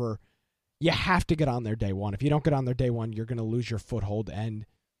official server. You have to get on there day 1. If you don't get on there day 1, you're going to lose your foothold. And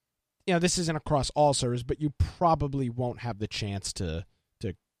this isn't across all servers, but you probably won't have the chance to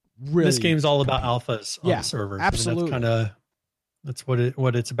really. This game's all about alphas on servers. Absolutely. I mean, that's what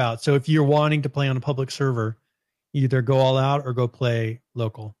it's about. So if you're wanting to play on a public server, either go all out or go play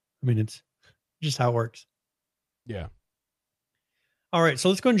local. I mean, it's just how it works. Yeah. All right, so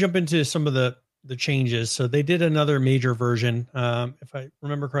let's go and jump into some of the changes. So they did another major version. If I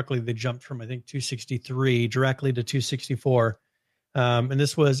remember correctly, they jumped from, I think, 263 directly to 264. And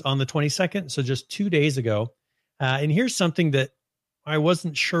this was on the 22nd, so just 2 days ago. And here's something that I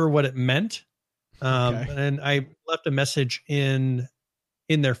wasn't sure what it meant. And I left a message in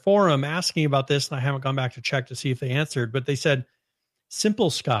their forum asking about this, and I haven't gone back to check to see if they answered, but they said, Simple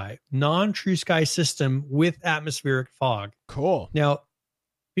Sky, non-true sky system with atmospheric fog. Cool. Now,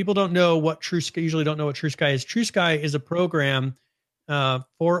 people usually don't know what True Sky is. True Sky is a program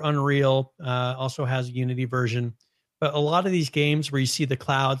for Unreal, also has a Unity version. But a lot of these games where you see the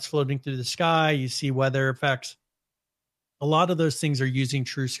clouds floating through the sky, you see weather effects, a lot of those things are using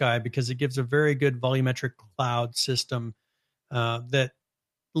True Sky because it gives a very good volumetric cloud system that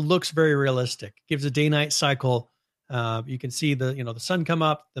looks very realistic. It gives a day-night cycle. You can see the sun come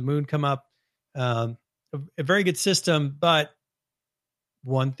up, the moon come up. A very good system, but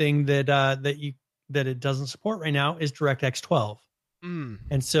one thing that it doesn't support right now is DirectX 12.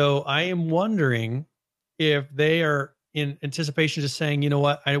 And so I am wondering if they are in anticipation of saying, you know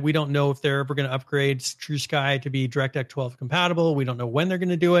what, we don't know if they're ever going to upgrade True Sky to be DirectX 12 compatible. We don't know when they're going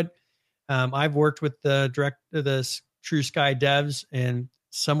to do it. I've worked with the True Sky devs and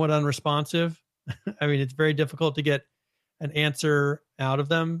somewhat unresponsive. I mean, it's very difficult to get an answer out of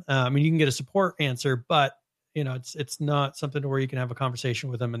them. I mean, you can get a support answer, but it's not something where you can have a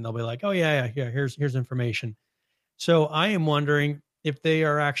conversation with them and they'll be like, oh yeah, here's information. So I am wondering if they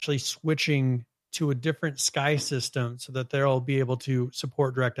are actually switching to a different sky system so that they'll be able to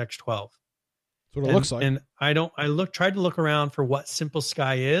support DirectX 12. That's what it looks like. And tried to look around for what Simple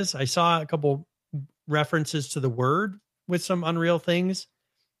Sky is. I saw a couple references to the word with some Unreal things,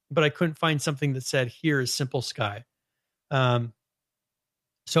 but I couldn't find something that said, here is Simple Sky. So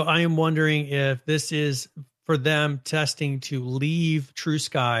I am wondering if this is for them testing to leave True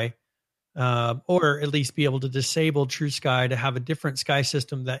Sky, or at least be able to disable True Sky to have a different sky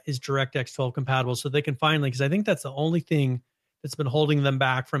system that is DirectX 12 compatible, so they can finally, because I think that's the only thing that's been holding them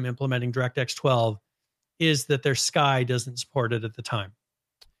back from implementing DirectX 12 is that their Sky doesn't support it at the time.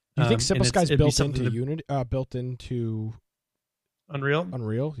 Do you think Simple Sky is built into Unity, built into Unreal?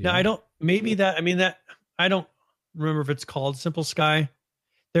 Unreal? Yeah. No, I don't. Maybe that. I mean, that I don't remember if it's called Simple Sky.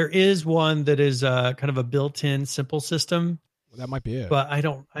 There is one that is kind of a built-in simple system. That might be it, but I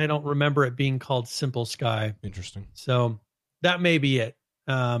don't remember it being called Simple Sky. Interesting. So that may be it.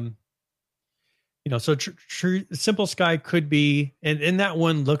 So Simple Sky could be, and that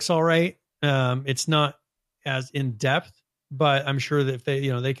one looks all right. It's not as in depth, but I'm sure that if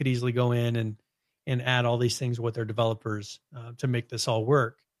they could easily go in and add all these things with their developers to make this all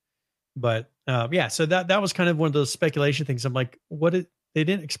work. But so that was kind of one of those speculation things. I'm like, they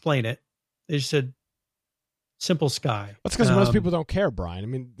didn't explain it. They just said Simple Sky. That's because most people don't care, Brian. I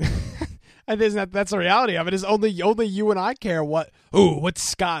mean, I think that's the reality of it. Is only you and I care. What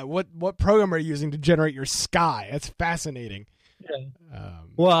sky? What program are you using to generate your sky? That's fascinating. Yeah.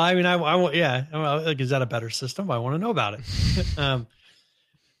 Well, I mean, I want. Yeah. Like, is that a better system? I want to know about it.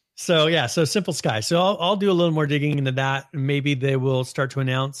 So Simple Sky. So I'll do a little more digging into that. Maybe they will start to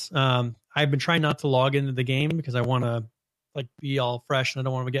announce. I've been trying not to log into the game because I want to be all fresh, and I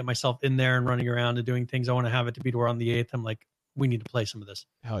don't want to get myself in there and running around and doing things. I want to have it to be to where on the 8th, I'm like, we need to play some of this.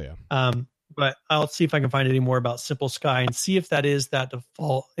 Hell yeah. But I'll see if I can find any more about Simple Sky and see if that is that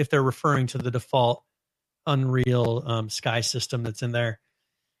default, if they're referring to the default Unreal Sky system that's in there.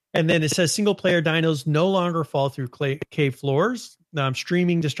 And then it says single player dinos no longer fall through cave floors.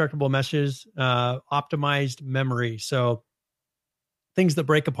 Streaming destructible meshes, optimized memory. So things that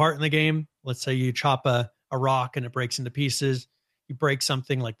break apart in the game. Let's say you chop a rock and it breaks into pieces. You break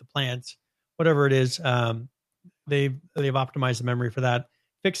something like the plants, whatever it is. They've optimized the memory for that.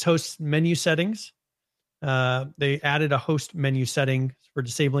 Fixed host menu settings. They added a host menu setting for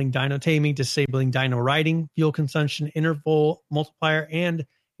disabling dino taming, disabling dino riding, fuel consumption, interval multiplier, and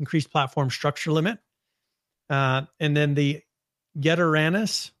increased platform structure limit. And then the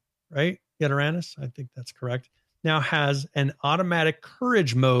Yetaranis, right? Yetaranis, I think that's correct, now has an automatic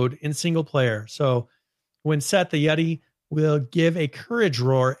courage mode in single player. So when set, the Yeti will give a courage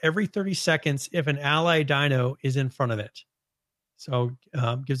roar every 30 seconds if an ally dino is in front of it. So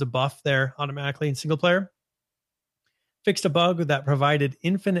gives a buff there automatically in single player. Fixed a bug that provided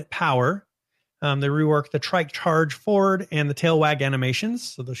infinite power. They reworked the trike charge forward and the tail wag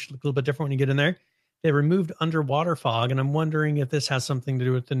animations. So those should look a little bit different when you get in there. They removed underwater fog. And I'm wondering if this has something to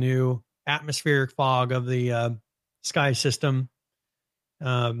do with the new atmospheric fog of the sky system.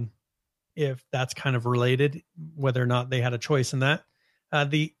 If that's kind of related, whether or not they had a choice in that.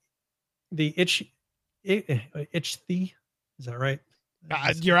 The itch the, is that right?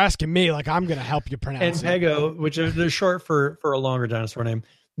 You're asking me like I'm going to help you pronounce it. And Pego, which is they're short for a longer dinosaur name,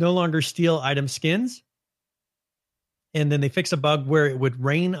 no longer steal item skins. And then they fix a bug where it would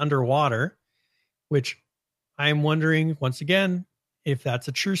rain underwater, which I'm wondering once again if that's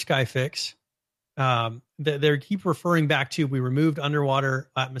a True Sky fix. They keep referring back to, we removed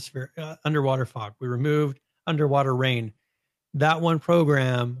underwater atmosphere, underwater fog. We removed underwater rain. That one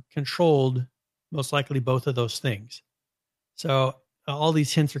program controlled most likely both of those things. So all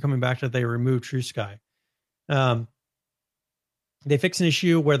these hints are coming back to they removed True Sky. They fixed an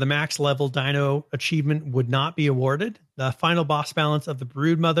issue where the max level dino achievement would not be awarded. The final boss balance of the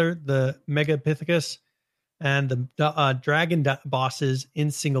Broodmother, the Megapithecus, and the dragon bosses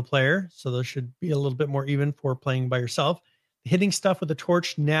in single player. So those should be a little bit more even for playing by yourself. Hitting stuff with a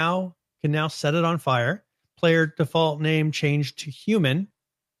torch can now set it on fire. Player default name changed to human.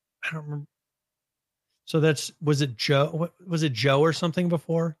 I don't remember. So was it Joe? Was it Joe or something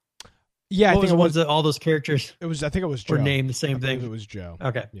before? Yeah, I think it was all those characters. I think it was Joe. Were named the same thing. It was Joe.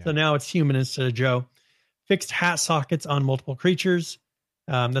 Okay, yeah. So now it's human instead of Joe. Fixed hat sockets on multiple creatures.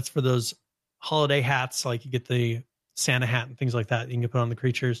 That's for those holiday hats, like you get the Santa hat and things like that. You can put on the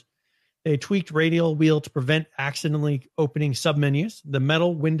creatures. They tweaked radial wheel to prevent accidentally opening submenus. The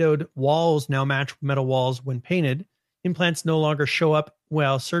metal windowed walls now match metal walls when painted. Implants no longer show up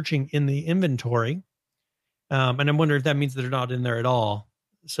while searching in the inventory. And I'm wondering if that means they're not in there at all.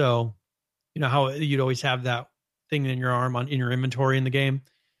 So, you know how you'd always have that thing in your arm in your inventory in the game.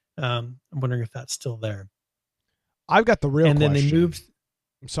 I'm wondering if that's still there. I've got the real question. And then they moved.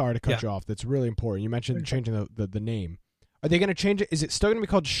 I'm sorry to cut you off. That's really important. You mentioned changing the name. Are they going to change it? Is it still going to be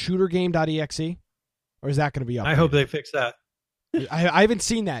called shootergame.exe? Or is that going to be up? I hope they fix that. I haven't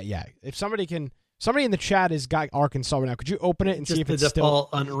seen that yet. If somebody in the chat has got Ark installed right now, could you open it and see if it's still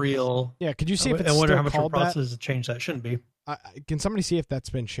Unreal? Yeah, could you see if it's I wonder still how much called more process to change that. Shouldn't be. Can somebody see if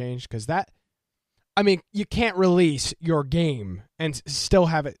that's been changed? Because you can't release your game and still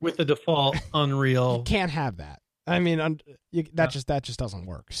have it with the default Unreal. You can't have that. I mean, that just doesn't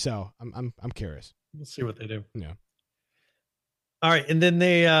work. So I'm curious. We'll see what they do. Yeah. All right, and then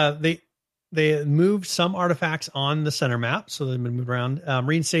they moved some artifacts on the center map, so they've been moved around.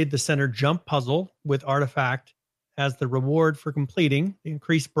 Reinstated the center jump puzzle with artifact as the reward for completing. They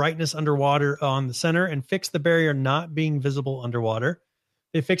increased brightness underwater on the center and fixed the barrier not being visible underwater.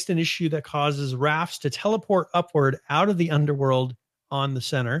 They fixed an issue that causes rafts to teleport upward out of the underworld on the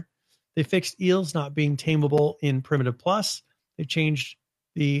center. They fixed eels not being tameable in Primitive Plus. They changed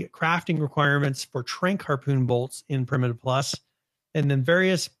the crafting requirements for Trank Harpoon bolts in Primitive Plus. And then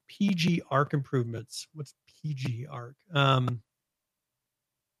various PG Arc improvements. What's PG Arc? Trying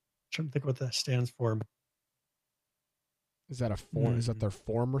to think what that stands for. Is that a form? Is that their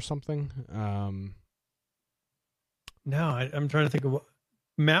form or something? No, I'm trying to think of what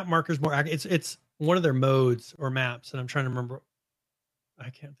map markers more. It's one of their modes or maps, and I'm trying to remember.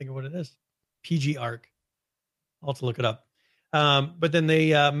 I can't think of what it is. PG Arc. I'll have to look it up. But then they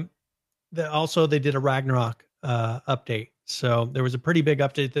did a Ragnarok update. So there was a pretty big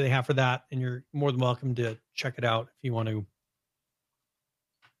update that they have for that, and you're more than welcome to check it out if you want to.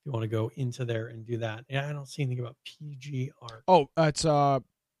 If you want to go into there and do that. Yeah, I don't see anything about PG Arc. Oh, it's I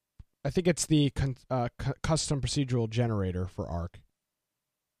think it's the custom procedural generator for Arc.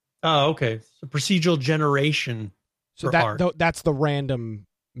 Oh, okay. So procedural generation. So that's the random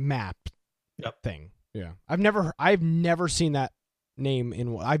map thing. Yeah, I've never seen that name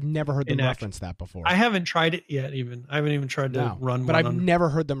in. I've never heard them In reference that before. I haven't tried it yet. I haven't even tried to run. But I've never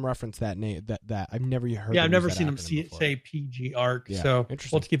heard them reference that name. That I've never heard. Yeah, I've never seen them before. say PG arc. Yeah, so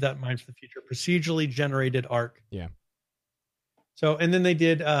interesting. we'll have to keep that in mind for the future. Procedurally generated arc. Yeah. So and then they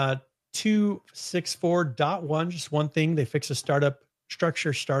did 264.1, just one thing. They fixed a startup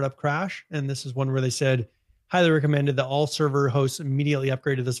crash, and this is one where they said highly recommended that all server hosts immediately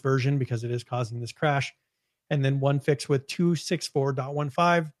upgrade to this version because it is causing this crash. And then one fix with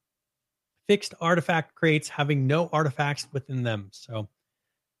 264.15, fixed artifact crates having no artifacts within them. So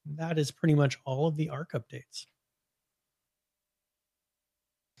that is pretty much all of the ARC updates.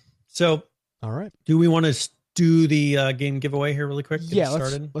 So, all right, do we want to do the game giveaway here really quick? Yeah,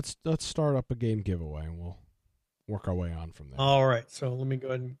 let's start up a game giveaway, and we'll work our way on from there. All right, so let me go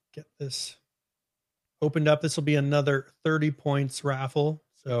ahead and get this opened up. This will be another 30 points raffle.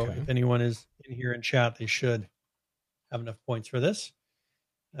 So if anyone is in here in chat, they should have enough points for this.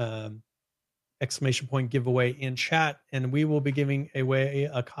 Exclamation point giveaway in chat. And we will be giving away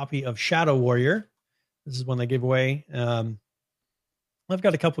a copy of Shadow Warrior. This is one they gave away. I've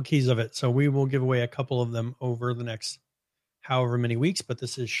got a couple keys of it, so we will give away a couple of them over the next however many weeks. But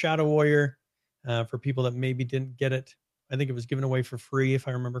this is Shadow Warrior for people that maybe didn't get it. I think it was given away for free, if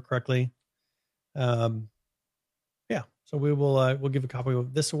I remember correctly. Yeah, so we will we'll give a copy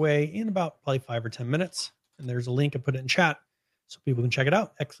of this away in about probably 5 or 10 minutes. And there's a link. I put it in chat so people can check it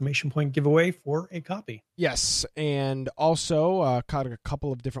out. Exclamation point giveaway for a copy. Yes, and also got a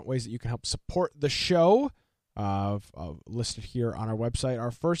couple of different ways that you can help support the show. Listed here on our website.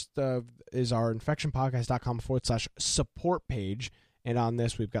 Our first is our infectionpodcast.com/support page. And on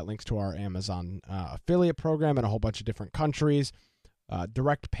this, we've got links to our Amazon affiliate program in a whole bunch of different countries.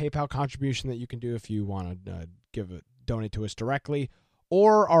 Direct PayPal contribution that you can do if you want to donate to us directly.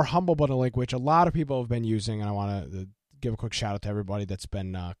 Or our Humble Bundle link, which a lot of people have been using. And I want to give a quick shout out to everybody that's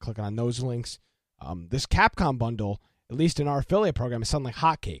been clicking on those links. This Capcom bundle, at least in our affiliate program, is selling like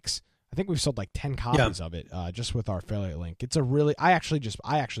hotcakes. I think we've sold like 10 copies of it just with our affiliate link. It's a really, I actually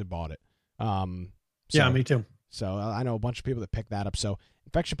bought it. Yeah, me too. So I know a bunch of people that picked that up. So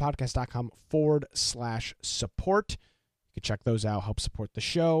infectionpodcast.com/support. You can check those out, help support the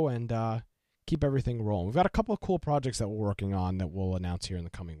show, and keep everything rolling. We've got a couple of cool projects that we're working on that we'll announce here in the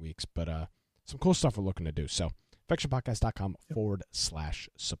coming weeks, but some cool stuff we're looking to do. So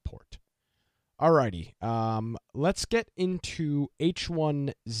infectionpodcast.com/support. Alrighty, let's get into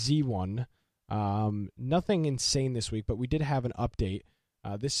H1Z1. Nothing insane this week, but we did have an update.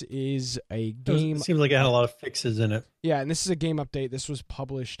 This is a game. It seems like it had a lot of fixes in it. Yeah, and this is a game update. This was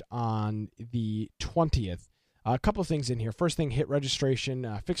published on the 20th. A couple of things in here. First thing, hit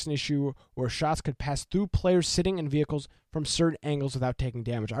registration. Fixed an issue where shots could pass through players sitting in vehicles from certain angles without taking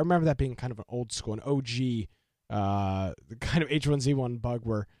damage. I remember that being kind of an old school, an OG kind of H1Z1 bug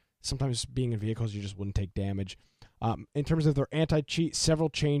where sometimes being in vehicles, you just wouldn't take damage. In terms of their anti-cheat, several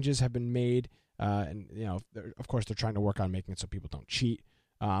changes have been made. And, you know, of course, they're trying to work on making it so people don't cheat.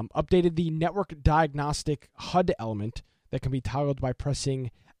 Updated the network diagnostic HUD element that can be toggled by pressing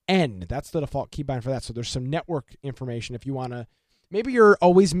N. That's the default keybind for that. So there's some network information if you want to. Maybe you're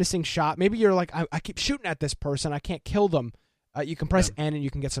always missing shot. Maybe you're like, I keep shooting at this person. I can't kill them. You can press N and you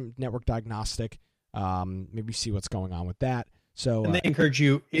can get some network diagnostic. Maybe see what's going on with that. So, and they encourage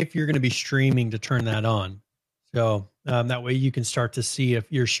you, if you're going to be streaming, to turn that on. So that way you can start to see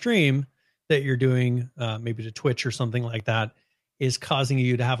if your stream that you're doing, maybe to Twitch or something like that, is causing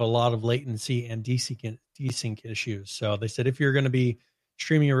you to have a lot of latency and desync issues. So they said if you're going to be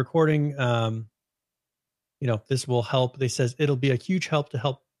streaming or recording, this will help. They says it'll be a huge help to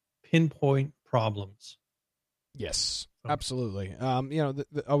help pinpoint problems. Yes, absolutely.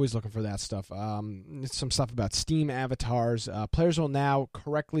 Always looking for that stuff. Some stuff about Steam avatars. Players will now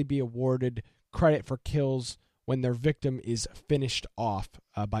correctly be awarded credit for kills when their victim is finished off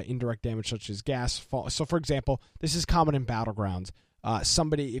by indirect damage such as gas fall. So, for example, this is common in Battlegrounds.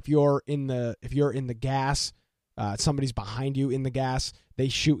 Somebody, if you're in the gas, somebody's behind you in the gas, they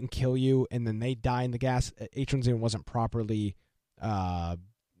shoot and kill you, and then they die in the gas. H1Z1 wasn't properly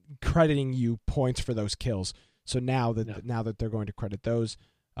crediting you points for those kills. So now that they're going to credit those,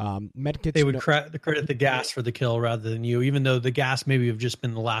 medkits, they would credit the gas for the kill rather than you, even though the gas maybe have just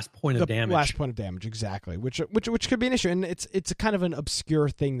been the last point of damage. Last point of damage, exactly. Which could be an issue, and it's a kind of an obscure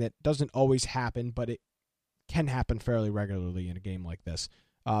thing that doesn't always happen, but it can happen fairly regularly in a game like this.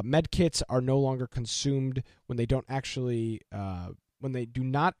 Medkits are no longer consumed when they do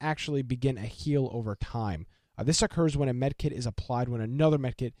not actually begin a heal over time. This occurs when a medkit is applied when another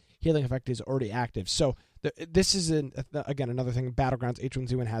medkit healing effect is already active. So this is again another thing. Battlegrounds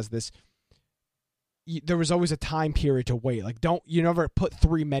H1Z1 has this. there was always a time period to wait. Like, you never put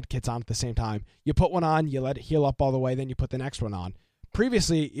 3 med kits on at the same time. You put one on, you let it heal up all the way, then you put the next one on.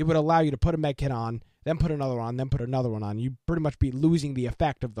 Previously, it would allow you to put a med kit on, then put another one on, then put another one on. You'd pretty much be losing the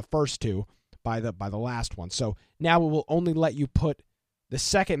effect of the first 2 by the last one. So now it will only let you put the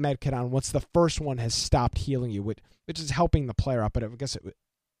second med kit on once the first one has stopped healing you, which is helping the player up. But I guess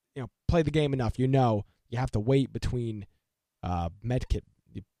play the game enough, you have to wait between med kit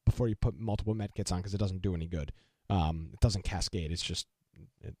before you put multiple med kits on because it doesn't do any good. It doesn't cascade.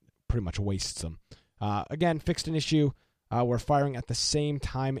 It pretty much wastes them. Again, fixed an issue. We're firing at the same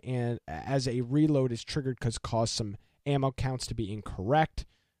time and as a reload is triggered because caused some ammo counts to be incorrect.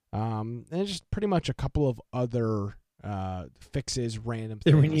 And just pretty much a couple of other fixes, random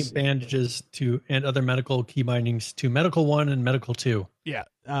things. We need bandages and other medical key bindings to Medical 1 and Medical 2. Yeah.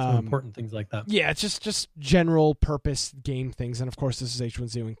 Important things like that. Yeah, it's just general purpose game things. And of course, this is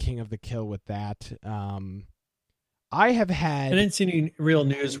H1Z1 King of the Kill with that. I didn't see any real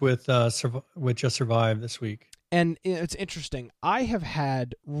news with Just Survive this week. And it's interesting. I have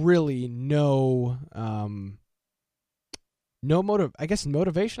had really no motivation, I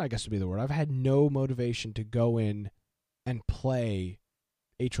guess would be the word. I've had no motivation to go in and play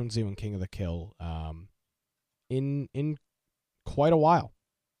H1Z1 King of the Kill in quite a while.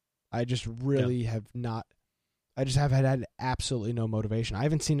 I just really have not. I just have had absolutely no motivation. I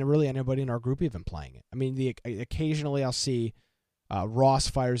haven't seen really anybody in our group even playing it. I mean, occasionally I'll see Ross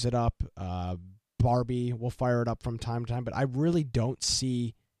fires it up. Barbie will fire it up from time to time, but I really don't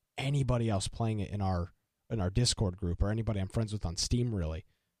see anybody else playing it in our Discord group or anybody I'm friends with on Steam, really.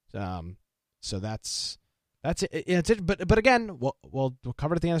 So that's it. It's it. But again, we'll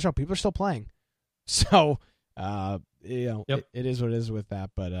cover it at the end of the show. People are still playing, so it is what it is with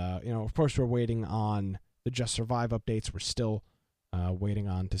that. But of course, we're waiting on the Just Survive updates. We're still waiting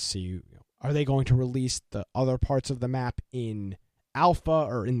on to see are they going to release the other parts of the map in alpha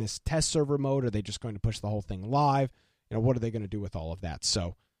or in this test server mode? Are they just going to push the whole thing live? What are they going to do with all of that?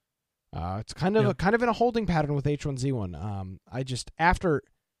 So. It's kind of in a holding pattern with H1Z1.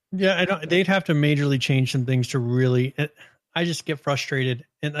 They'd have to majorly change some things to really. I just get frustrated,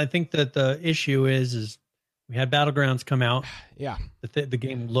 and I think that the issue is we had Battlegrounds come out. Yeah, the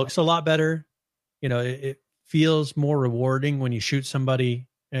game looks a lot better. It feels more rewarding when you shoot somebody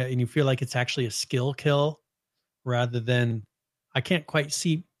and you feel like it's actually a skill kill rather than I can't quite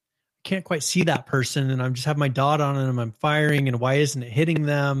see that person, and I'm just have my dot on them. I'm firing, and why isn't it hitting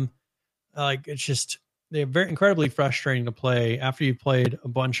them? They're very incredibly frustrating to play after you played a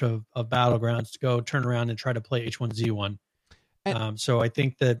bunch of Battlegrounds to go turn around and try to play H1Z1. So I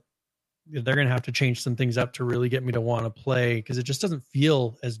think that they're going to have to change some things up to really get me to want to play because it just doesn't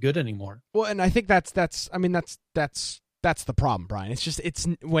feel as good anymore. Well, and I think that's the problem, Brian. It's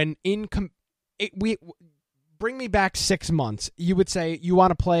when we bring me back 6 months, you would say you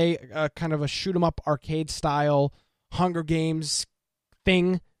want to play a kind of a shoot 'em up arcade style Hunger Games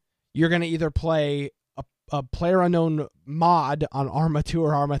thing. You're going to either play a PlayerUnknown mod on Arma 2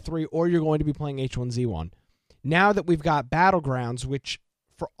 or Arma 3, or you're going to be playing H1Z1. Now that we've got Battlegrounds, which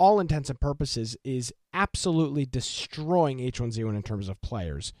for all intents and purposes is absolutely destroying H1Z1 in terms of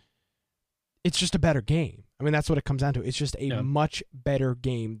players, it's just a better game. I mean, that's what it comes down to. It's just a much better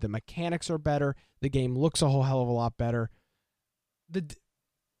game. The mechanics are better. The game looks a whole hell of a lot better.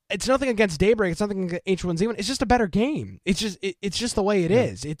 It's nothing against Daybreak. It's nothing against H1Z1. It's just a better game. It's just the way it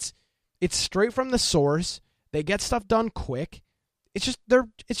is. It's straight from the source. They get stuff done quick. It's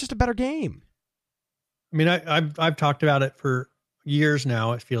just a better game. I mean, I've talked about it for years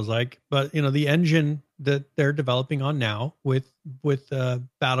now. It feels like, but the engine that they're developing on now with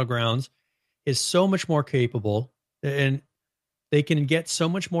Battlegrounds is so much more capable, and they can get so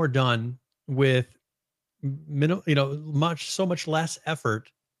much more done with so much less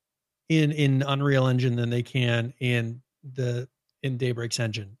effort in Unreal Engine than they can in Daybreak's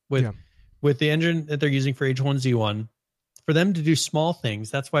engine with the engine that they're using for H1Z1. For them to do small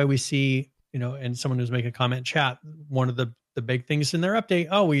things, that's why we see, and someone who's making a comment in chat, one of the big things in their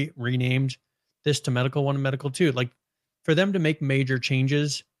update, we renamed this to Medical 1 and Medical 2. Like, for them to make major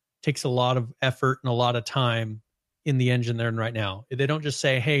changes takes a lot of effort and a lot of time in the engine they're in right now. They don't just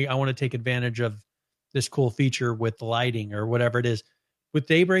say, hey, I want to take advantage of this cool feature with the lighting or whatever it is. With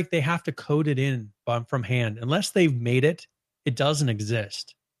Daybreak, they have to code it in from hand. Unless they've made it, it doesn't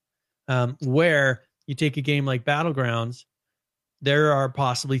exist. Where you take a game like Battlegrounds, there are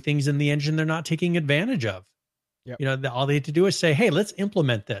possibly things in the engine they're not taking advantage of. Yep. All they have to do is say, hey, let's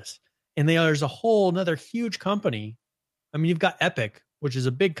implement this. And there's a whole another huge company. I mean, you've got Epic, which is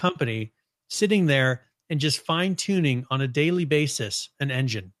a big company, sitting there and just fine tuning on a daily basis an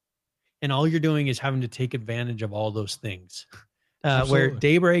engine. And all you're doing is having to take advantage of all those things. Where Absolutely.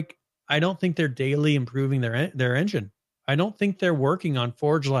 Daybreak, I don't think they're daily improving their engine. I don't think they're working on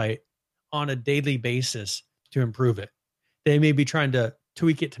Forge Light on a daily basis to improve it. They may be trying to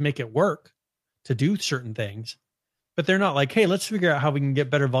tweak it to make it work, to do certain things, but they're not like, hey, let's figure out how we can get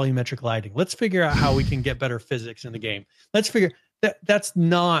better volumetric lighting. Let's figure out how we can get better physics in the game. Let's figure that's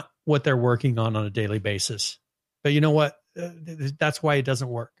not what they're working on a daily basis. But you know what? That's why it doesn't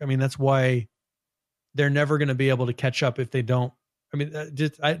work. I mean, that's why they're never going to be able to catch up if they don't. I mean,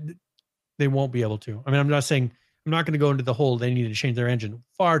 they won't be able to. I mean, I'm not going to go into the whole they need to change their engine.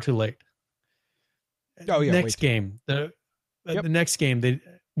 Far too late. Oh yeah. Next game, the next game,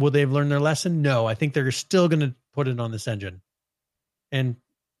 will they've learned their lesson? No, I think they're still going to put it on this engine, and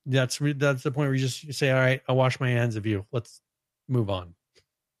that's the point where you say, all right, I'll wash my hands of you. Let's move on.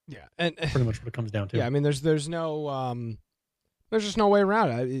 Yeah, and pretty much what it comes down to. Yeah, I mean, there's just no way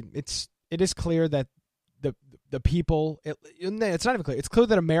around it. It is clear that the people, it's not even clear. It's clear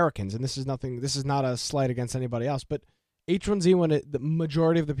that Americans, and this is not a slight against anybody else, but H1Z1, the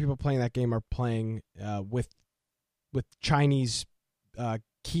majority of the people playing that game are playing with Chinese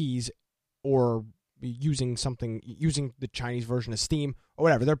keys, or using the Chinese version of Steam or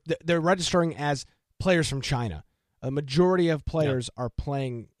whatever. They're registering as players from China. A majority of players are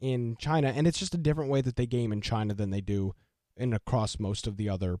playing in China, and it's just a different way that they game in China than they do across most of the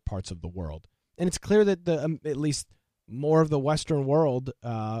other parts of the world. And it's clear that at least more of the Western world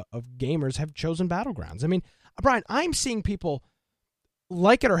of gamers have chosen Battlegrounds. I mean, Brian, I'm seeing people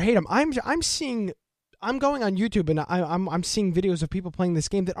like it or hate them. I'm going on YouTube and I'm seeing videos of people playing this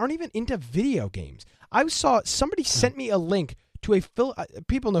game that aren't even into video games. I saw somebody sent me a link to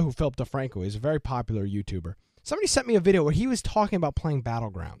people know who Philip DeFranco is, a very popular YouTuber. Somebody sent me a video where he was talking about playing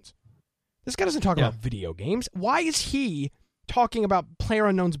Battlegrounds. This guy doesn't talk about video games. Why is he talking about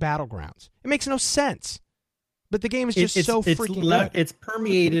PlayerUnknown's Battlegrounds? It makes no sense. But the game is just freaking good. It's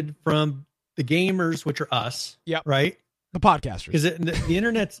permeated from the gamers, which are us. Yep. Right? The podcasters. Because the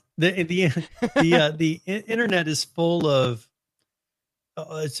internet's the internet is full of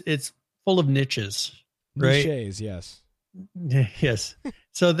it's full of niches. Right? Niches, yes. Yes.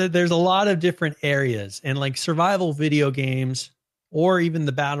 So there's a lot of different areas, and like survival video games or even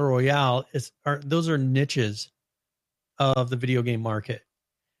the battle royale those are niches of the video game market.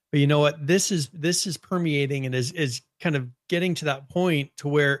 But you know what? This is permeating and is kind of getting to that point to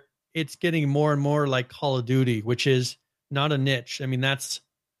where it's getting more and more like Call of Duty, which is not a niche. I mean, that's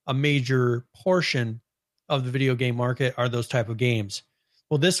a major portion of the video game market are those type of games.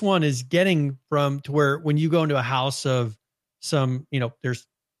 Well, this one is getting to where when you go into a house of some, there's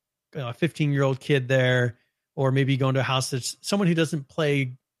a 15-year-old kid there, or maybe you go into a house that's someone who doesn't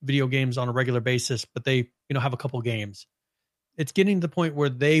play video games on a regular basis, but they, have a couple games. It's getting to the point where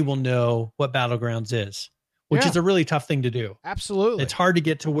they will know what Battlegrounds is, which is a really tough thing to do. Absolutely. It's hard to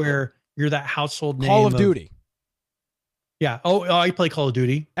get to where you're that household name. Call of Duty. Yeah. Oh, I play Call of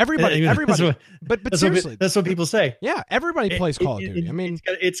Duty. Everybody. But seriously, that's what people say. Yeah, everybody plays Call of Duty. I mean,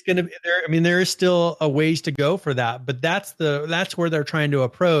 it's going to be there. I mean, there is still a ways to go for that, but that's where they're trying to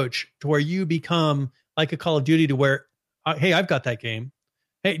approach, to where you become like a Call of Duty, to where, hey, I've got that game.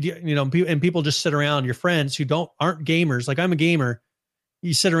 Hey, and people just sit around. Your friends who aren't gamers, like I'm a gamer.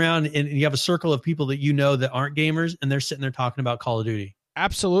 You sit around and you have a circle of people that that aren't gamers, and they're sitting there talking about Call of Duty.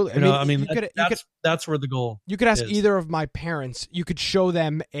 Absolutely. That's where the goal. You could ask either of my parents. You could show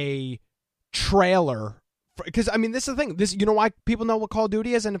them a trailer, because I mean, this is the thing. You know why people know what Call of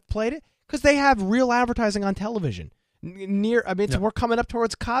Duty is and have played it? Because they have real advertising on television. We're coming up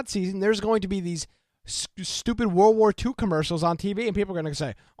towards COD season. There's going to be these stupid World War II commercials on TV, and people are going to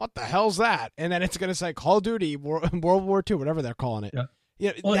say, "What the hell's that?" And then it's going to say Call of Duty World War II, whatever they're calling it.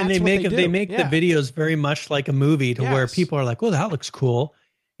 Yeah. Well, and they make the videos very much like a movie, to where people are like, "Well, that looks cool."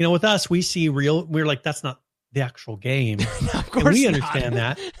 With us, we see we're like, that's not the actual game. Of course, and we understand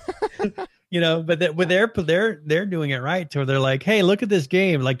that. But they're doing it right, to where they're like, "Hey, look at this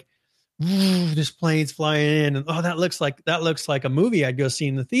game! Like, this plane's flying in, and that looks like a movie I'd go see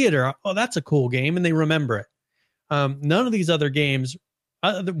in the theater. Oh, that's a cool game," and they remember it. None of these other games,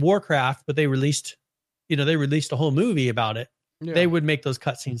 Warcraft, but they released a whole movie about it. Yeah. They would make those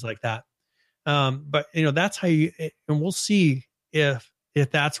cutscenes like that. But that's how and we'll see if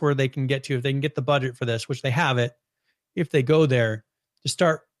that's where they can get to, if they can get the budget for this, which they have it, if they go there to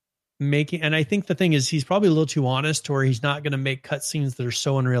start making. And I think the thing is, he's probably a little too honest, to where he's not going to make cutscenes that are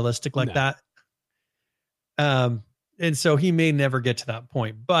so unrealistic like that. And so he may never get to that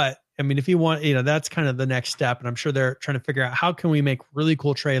point, but I mean, if you want, that's kind of the next step. And I'm sure they're trying to figure out, how can we make really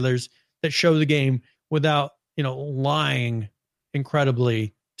cool trailers that show the game without, lying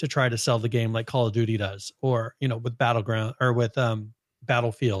incredibly to try to sell the game like Call of Duty does, or, you know, with Battleground or with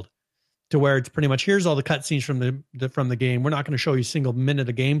Battlefield, to where it's pretty much, here's all the cutscenes from the game. We're not going to show you a single minute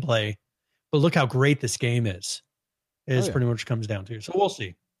of gameplay, but look how great this game is pretty much comes down to. So we'll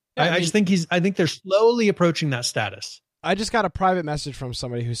see. Yeah, I think they're slowly approaching that status. I just got a private message from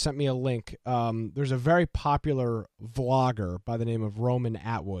somebody who sent me a link. There's a very popular vlogger by the name of Roman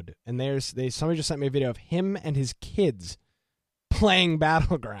Atwood, and somebody just sent me a video of him and his kids playing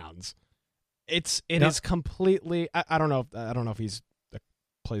Battlegrounds. It is completely. I don't know if he's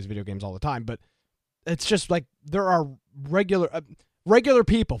plays video games all the time, but it's just like there are regular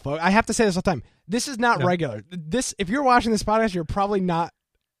people, folks. I have to say this all the time. This is not regular. If you're watching this podcast, you're probably not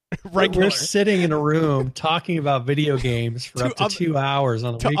regular. We're sitting in a room talking about video games for up to 2 hours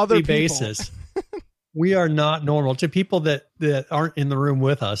on a weekly basis. We are not normal to people that aren't in the room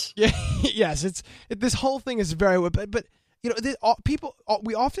with us. Yeah, yes, this whole thing is very, but you know,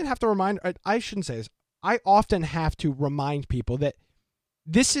 we often have to remind. I shouldn't say this. I often have to remind people that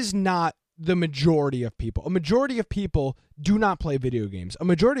this is not the majority of people. A majority of people do not play video games. A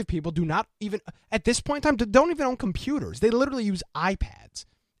majority of people do not even, at this point in time, don't even own computers. They literally use iPads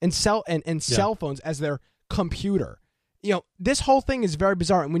and cell phones as their computer. You know, this whole thing is very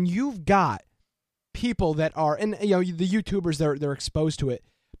bizarre. And when you've got people that are, and you know, the YouTubers, they're exposed to it,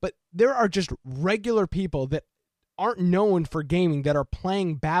 but there are just regular people that aren't known for gaming that are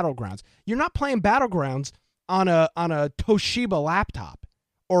playing Battlegrounds. You're not playing Battlegrounds on a Toshiba laptop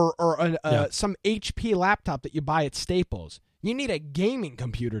or some HP laptop that you buy at Staples. You need a gaming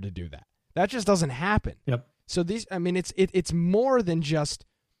computer to do that. That just doesn't happen. Yep. So it's more than just,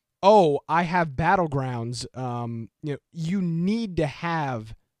 oh, I have Battlegrounds. You know, you need to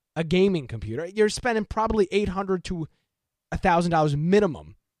have a gaming computer. You're spending probably $800 to $1,000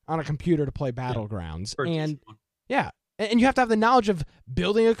 minimum on a computer to play Battlegrounds, and you have to have the knowledge of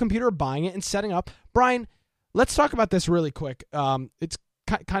building a computer, buying it, and setting up. Brian, let's talk about this really quick. It's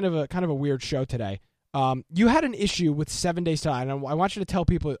kind of a weird show today. You had an issue with 7 Days to Die, and I want you to tell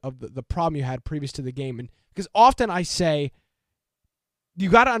people of the problem you had previous to the game, and because often I say, you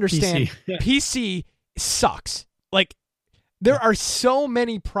got to understand, PC sucks. Like, there are so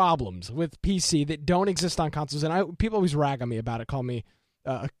many problems with PC that don't exist on consoles, and people always rag on me about it, call me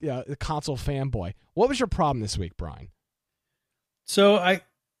a console fanboy. What was your problem this week, Brian? So I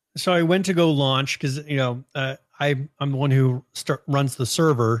went to go launch because, you know, I'm the one who runs the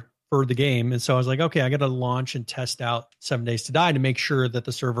server for the game, and so I was like, okay, I got to launch and test out 7 Days to Die to make sure that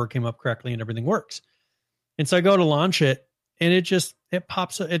the server came up correctly and everything works. And so I go to launch it, and it just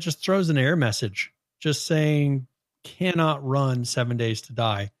throws an error message just saying cannot run 7 Days to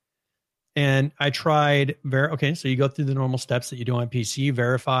Die. And I tried so you go through the normal steps that you do on PC,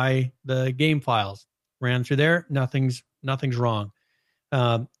 verify the game files, ran through there, nothing's wrong.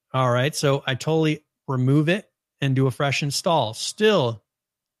 All right, so I totally remove it and do a fresh install. Still,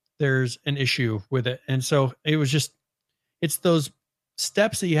 there's an issue with it. And so it's those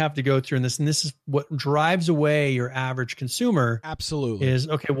steps that you have to go through, and this is what drives away your average consumer. Absolutely. Is,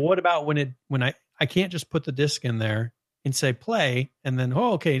 okay, well, what about when I can't just put the disc in there and say play, and then,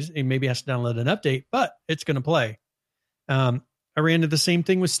 it maybe has to download an update, but it's going to play. I ran into the same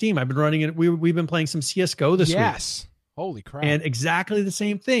thing with Steam. I've been running it. We've been playing some CSGO this week. Yes. Holy crap. And exactly the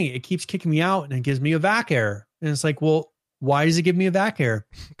same thing. It keeps kicking me out and it gives me a VAC error. And it's like, well, why does it give me a VAC error?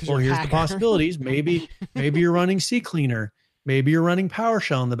 Well, here's the possibilities. Maybe you're running CCleaner. Maybe you're running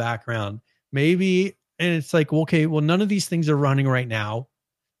PowerShell in the background. Maybe, and it's like, okay, well, none of these things are running right now.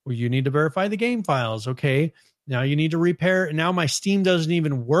 Well, you need to verify the game files. Okay. Now you need to repair. And now my Steam doesn't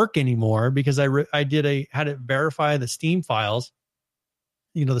even work anymore because I had it verify the Steam files,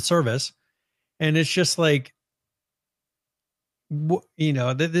 you know, the service. And it's just like, you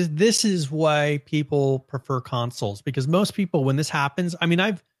know, this is why people prefer consoles, because most people, when this happens, I mean,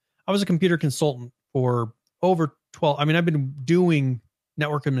 I was a computer consultant for over 12. I mean, I've been doing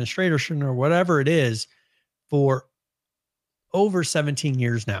network administration or whatever it is for over 17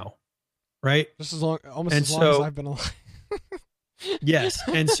 years now. Right. Just as long as I've been alive. Yes.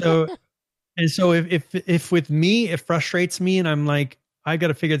 And so if with me, it frustrates me and I'm like, I got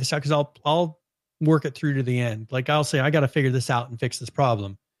to figure this out, because I'll work it through to the end. Like, I'll say, I got to figure this out and fix this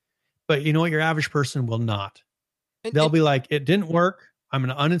problem. But you know what? Your average person will not. They'll be like, it didn't work. I'm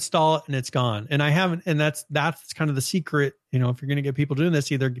going to uninstall it and it's gone. And I haven't, and that's kind of the secret. You know, if you're going to get people doing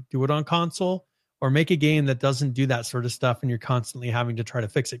this, either do it on console or make a game that doesn't do that sort of stuff. And you're constantly having to try to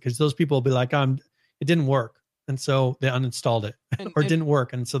fix it, because those people will be like, it didn't work. And so they uninstalled it or it didn't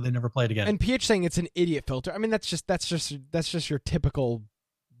work. And so they never played again. And PH saying it's an idiot filter. I mean, that's just your typical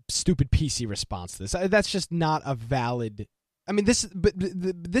stupid PC response to this. That's just not a valid I mean, this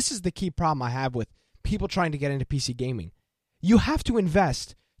is the key problem I have with people trying to get into PC gaming. You have to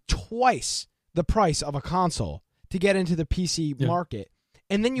invest twice the price of a console to get into the PC market,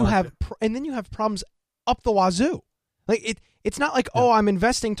 and then you have problems up the wazoo. Like it's not like oh, I'm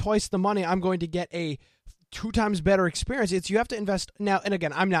investing twice the money, I'm going to get a 2 times better experience. It's you have to invest now. And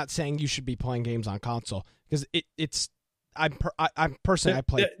again, I'm not saying you should be playing games on console because I'm personally I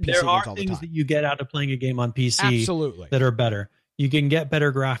play PC there games are all the things time. that you get out of playing a game on PC Absolutely. that are better. You can get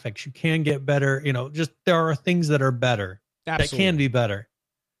better graphics. You can get better, just there are things that are better. Absolutely. That can be better.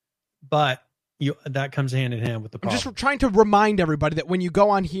 But that comes hand in hand with the problem. I'm just trying to remind everybody that when you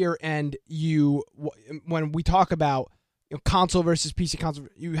go on here and when we talk about console versus PC console,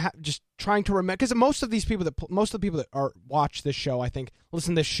 you have just trying to remember, because most of the people that watch this show, I think,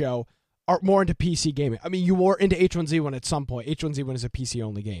 listen to this show, are more into PC gaming. I mean, you were into H1Z1 at some point. H1Z1 is a PC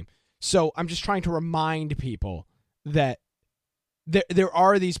only game. So I'm just trying to remind people that there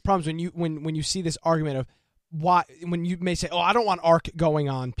are these problems when you see this argument of why, when you may say, oh, I don't want Ark going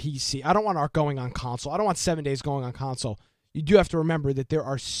on PC, I don't want Ark going on console, I don't want 7 Days going on console. You do have to remember that there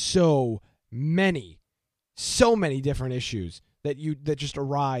are so many different issues that just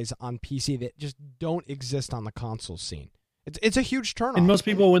arise on PC that just don't exist on the console scene. It's a huge turnoff. And most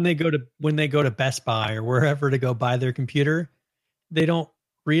people, when they go to Best Buy or wherever to go buy their computer, they don't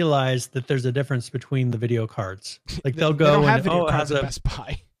realize that there's a difference between the video cards. Like they'll go they don't have and video cards it has at Best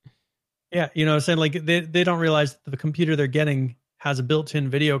Buy. Yeah, saying like they don't realize that the computer they're getting has a built-in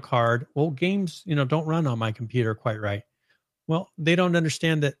video card. Well, games, don't run on my computer quite right. Well, they don't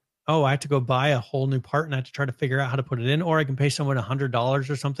understand that, oh, I have to go buy a whole new part and I have to try to figure out how to put it in, or I can pay someone $100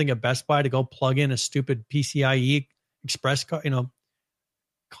 or something at Best Buy to go plug in a stupid PCIe Express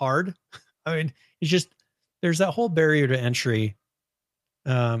card. I mean, it's just, there's that whole barrier to entry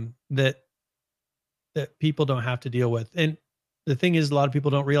that people don't have to deal with. And the thing is, a lot of people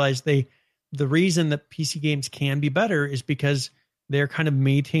don't realize the reason that PC games can be better is because they're kind of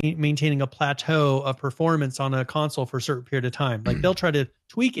maintaining a plateau of performance on a console for a certain period of time. Like they'll try to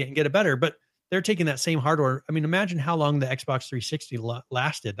tweak it and get it better, but they're taking that same hardware. I mean, imagine how long the Xbox 360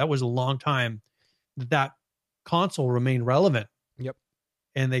 lasted. That was a long time that console remained relevant. Yep.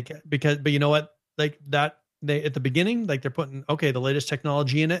 And but you know what? Like that, at the beginning, like they're putting, the latest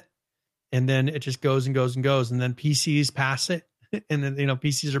technology in it. And then it just goes and goes and goes. And then PCs pass it. And then,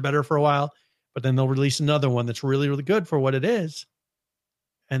 PCs are better for a while, but then they'll release another one that's really, really good for what it is.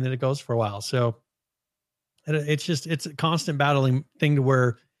 And then it goes for a while. So it's a constant battling thing to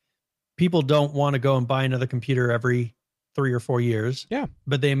where people don't want to go and buy another computer every 3 or 4 years. Yeah.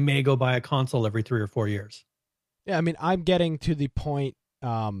 But they may go buy a console every 3 or 4 years. Yeah. I mean, I'm getting to the point,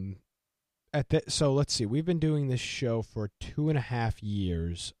 so let's see, we've been doing this show for 2.5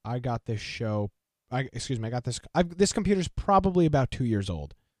 years. I got this computer's probably about 2 years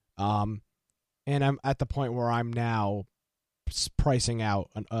old. And I'm at the point where I'm now pricing out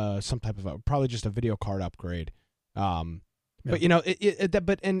some type of probably just a video card upgrade. But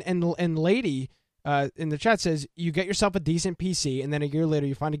and lady in the chat says you get yourself a decent PC and then a year later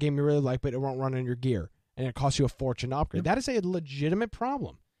you find a game you really like but it won't run on your gear and it costs you a fortune to upgrade. Yep. That is a legitimate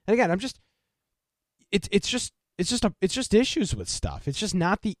problem. And again, it's just issues with stuff. It's just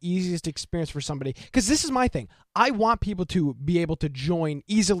not the easiest experience for somebody, because this is my thing. I want people to be able to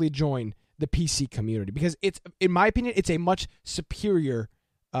easily join the PC community, because it's, in my opinion, it's a much superior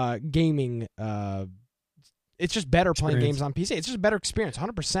gaming. It's just better playing games on PC. It's just a better experience,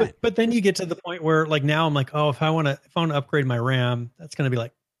 100%. But then you get to the point where, like, now I'm like, oh, if I want to upgrade my RAM, that's going to be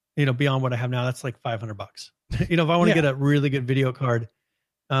like, beyond what I have now, that's like $500. If I want to get a really good video card,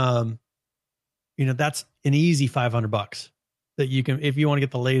 that's an easy $500 that you can, if you want to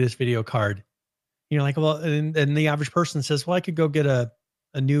get the latest video card. You're like, well, and the average person says, well, I could go get a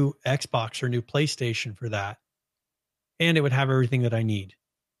new Xbox or new PlayStation for that, and it would have everything that I need.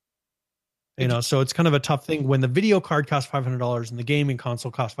 So it's kind of a tough thing when the video card costs $500 and the gaming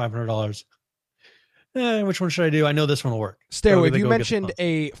console costs $500. Which one should I do? I know this one will work. Stairway, if you mentioned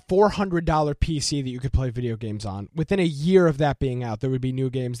a $400 PC that you could play video games on, within a year of that being out, there would be new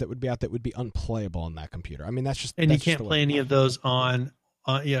games that would be out that would be unplayable on that computer. I mean, that's just... And you can't play any of those on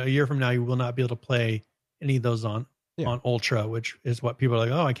a year from now, you will not be able to play any of those on Ultra, which is what people are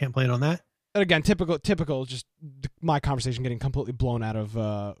like, oh, I can't play it on that. And again, typical, just my conversation getting completely blown out of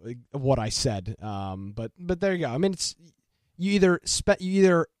what I said. But there you go. I mean, it's you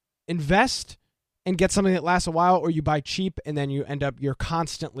either invest and get something that lasts a while, or you buy cheap and then you're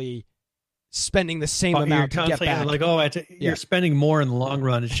constantly spending the same amount to get back. Like, you're spending more in the long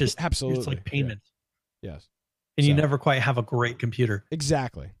run. It's just absolutely, it's like payment. Yeah. Yes. And you never quite have a great computer.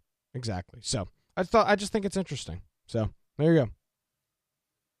 Exactly. So I just think it's interesting. So There you go.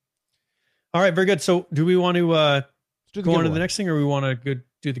 All right, very good. So do we want to go on to giveaway. the next thing, or we want to go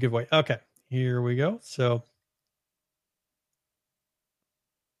do the giveaway? Okay, here we go. So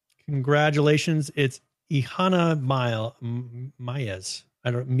congratulations. It's Ihana Mayes.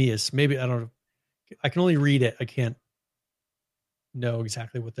 Maybe I don't know. I can only read it. I can't know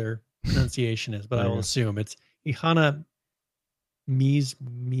exactly what their pronunciation is, but I will assume it's Ihana Mies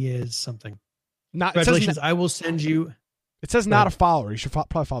something. Congratulations. I will send you. It says not a follower. You should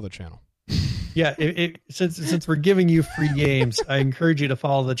probably follow the channel. Yeah, since we're giving you free games, I encourage you to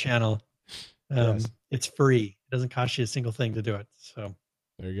follow the channel. Yes. It's free. It doesn't cost you a single thing to do it. So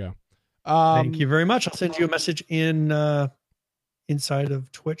there you go. Thank you very much. I'll send you a message in inside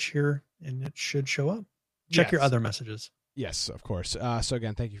of Twitch here, and it should show up. Check your other messages. Yes, of course. So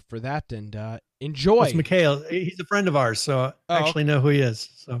again, thank you for that, and enjoy. It's Mikhail. He's a friend of ours, so I actually know who he is.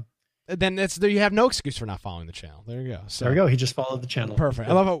 So then you have no excuse for not following the channel. There you go. So there we go. He just followed the channel. Perfect.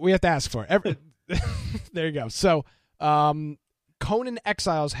 I love what we have to ask for. There you go. So Conan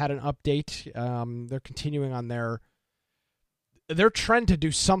Exiles had an update. They're continuing on their trend to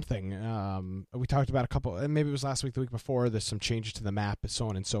do something. We talked about a couple, maybe it was last week, the week before. There's some changes to the map, so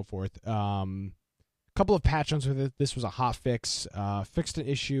on and so forth. Couple of patch notes with it. This was a hot fix. Fixed an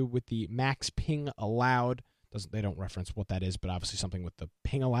issue with the max ping allowed. They don't reference what that is, but obviously something with the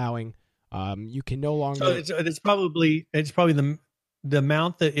ping allowing. You can no longer. So it's probably the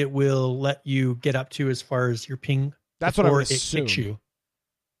amount that it will let you get up to as far as your ping. That's what I would assume. It kicks you.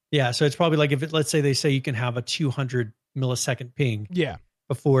 Yeah, so it's probably like let's say they say you can have a 200 millisecond ping. Yeah.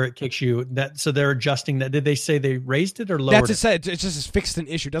 Before it kicks you, so they're adjusting that. Did they say they raised it or lowered it? It's just fixed an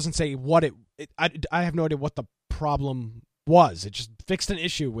issue. It doesn't say what I have no idea what the problem was. It just fixed an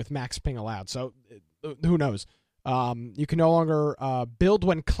issue with max ping allowed. So who knows? You can no longer build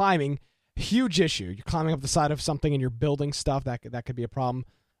when climbing. Huge issue. You're climbing up the side of something and you're building stuff. That could be a problem.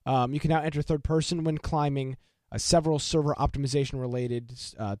 You can now enter third person when climbing. Several server optimization related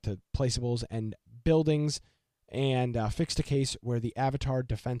to placeables and buildings. And fixed a case where the avatar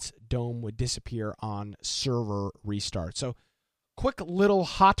defense dome would disappear on server restart. So, quick little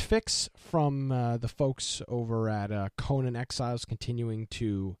hot fix from the folks over at Conan Exiles, continuing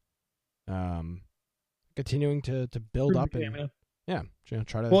to build up and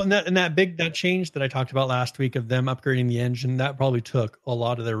try to. Well, and that change that I talked about last week of them upgrading the engine, that probably took a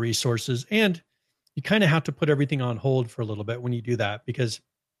lot of their resources, and you kind of have to put everything on hold for a little bit when you do that, because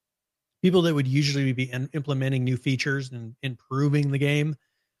people that would usually be implementing new features and improving the game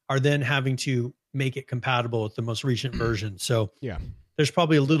are then having to make it compatible with the most recent version. So yeah, there's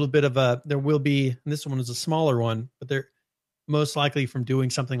probably a little bit of there will be, and this one is a smaller one, but they're most likely from doing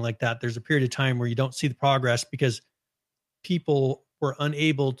something like that. There's a period of time where you don't see the progress because people were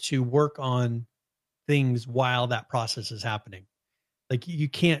unable to work on things while that process is happening. Like you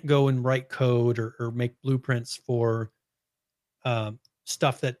can't go and write code or make blueprints for,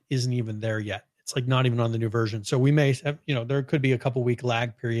 stuff that isn't even there yet. It's like not even on the new version. So we may have, there could be a couple week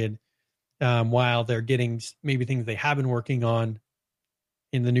lag period while they're getting maybe things they have been working on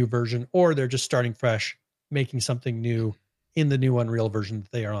in the new version, or they're just starting fresh, making something new in the new Unreal version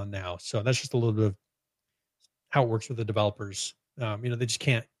that they are on now. So that's just a little bit of how it works with the developers. They just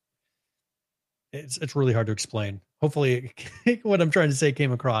can't, it's really hard to explain. Hopefully what I'm trying to say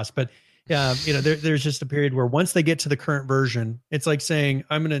came across, but there's just a period where once they get to the current version, it's like saying,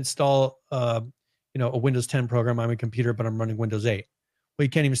 I'm going to install, a Windows 10 program on my computer, but I'm running Windows 8. Well, you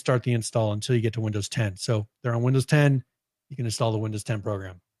can't even start the install until you get to Windows 10. So they're on Windows 10. You can install the Windows 10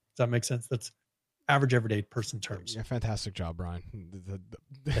 program. Does that make sense? That's average everyday person terms. Yeah, fantastic job, Brian. I'm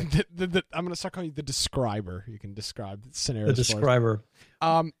going to start calling you the describer. You can describe the scenarios. The describer.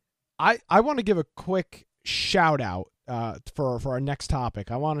 I want to give a quick shout out for our next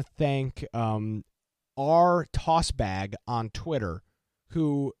topic. I want to thank our Tossbag on Twitter,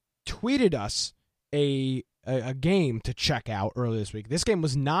 who tweeted us a game to check out earlier this week. This game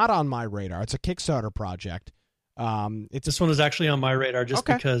was not on my radar. It's a Kickstarter project. This one was actually on my radar just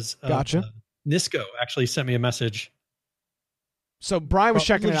because gotcha. Nisco actually sent me a message. So Brian was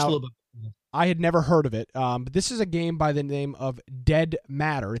checking it out. I had never heard of it. But this is a game by the name of Dead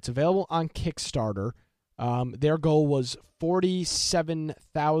Matter. It's available on Kickstarter. Their goal was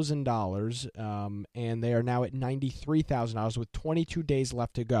 $47,000, and they are now at $93,000 with 22 days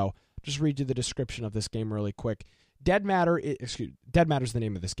left to go. Just read you the description of this game really quick. Dead Matter is the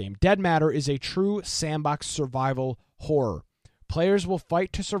name of this game. Dead Matter is a true sandbox survival horror. Players will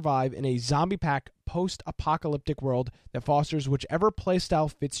fight to survive in a zombie-packed post-apocalyptic world that fosters whichever playstyle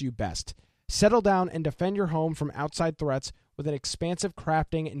fits you best. Settle down and defend your home from outside threats with an expansive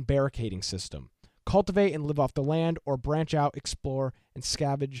crafting and barricading system. cultivate and live off the land, or branch out, explore, and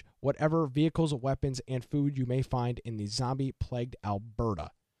scavenge whatever vehicles, weapons, and food you may find in the zombie-plagued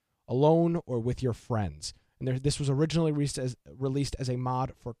Alberta, alone or with your friends. And this was originally released as a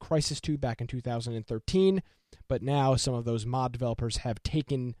mod for Crysis 2 back in 2013, but now some of those mod developers have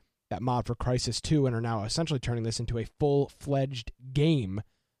taken that mod for Crysis 2 and are now essentially turning this into a full-fledged game.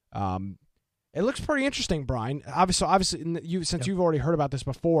 It looks pretty interesting, Brian. Obviously, since you've already heard about this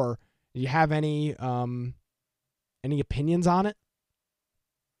before, do you have any opinions on it?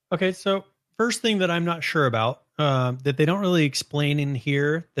 Okay, so first thing that I'm not sure about, that they don't really explain in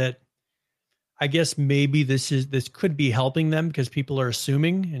here, that I guess maybe this could be helping them because people are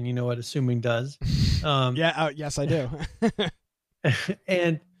assuming, and you know what assuming does. Yes, I do.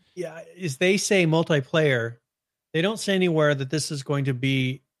 And yeah, as they say multiplayer, they don't say anywhere that this is going to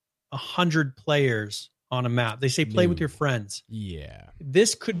be 100 players on a map. They say play with your friends. Yeah.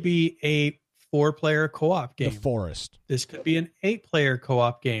 This could be a 4-player co-op game. The Forest. This could be an 8-player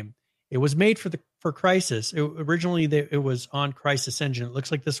co-op game. It was made for Crysis. Originally, it was on Crysis Engine. It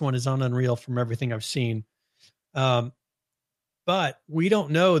looks like this one is on Unreal from everything I've seen. But we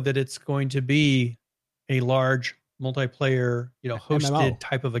don't know that it's going to be a large multiplayer, hosted MMO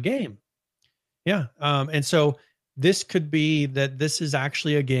type of a game. Yeah. And so this could be that this is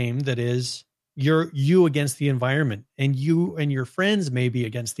actually a game that is you against the environment, and you and your friends may be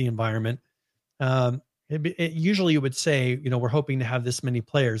against the environment. Usually you would say, we're hoping to have this many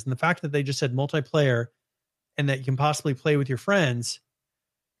players. And the fact that they just said multiplayer and that you can possibly play with your friends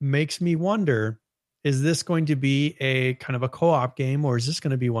makes me wonder, is this going to be a kind of a co-op game, or is this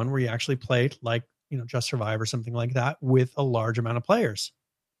going to be one where you actually play like, Just Survive or something like that with a large amount of players?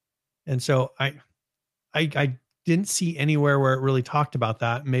 And so I didn't see anywhere where it really talked about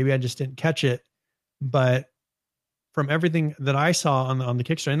that. Maybe I just didn't catch it, but from everything that I saw on the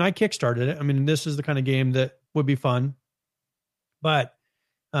Kickstarter, and I kickstarted it. I mean, this is the kind of game that would be fun, but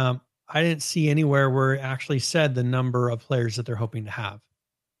I didn't see anywhere where it actually said the number of players that they're hoping to have.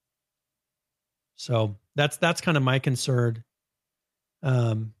 So that's kind of my concern.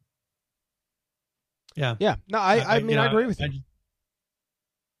 Yeah. Yeah. No, I agree with you.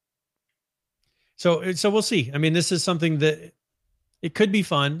 So we'll see. I mean, this is something that it could be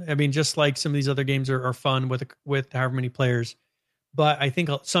fun. I mean, just like some of these other games are fun with however many players, but I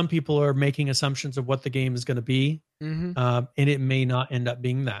think some people are making assumptions of what the game is going to be. Mm-hmm. And it may not end up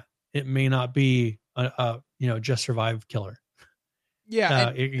being that. It may not be a Just Survive killer.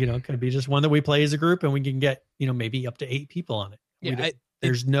 Yeah. It could be just one that we play as a group and we can get, maybe up to 8 people on it. Yeah.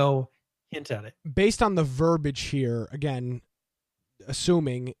 There's no hint at it. Based on the verbiage here, again,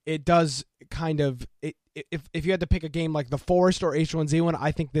 assuming it does kind of if you had to pick a game like The Forest or H1Z1,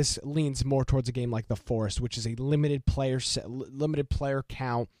 I think this leans more towards a game like The Forest, which is a limited player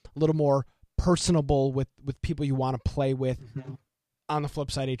count, a little more personable with people you want to play with. Mm-hmm. On the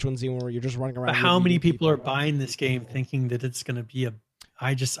flip side, H1Z1, where you're just running around. But how many people are buying this game thinking that it's going to be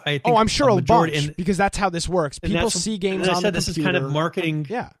I think I'm sure a bunch, and because that's how this works. People see games on the computer. This is kind of marketing.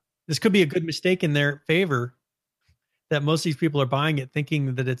 Yeah. This could be a good mistake in their favor, that most of these people are buying it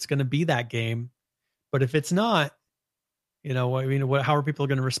thinking that it's going to be that game. But if it's not, how are people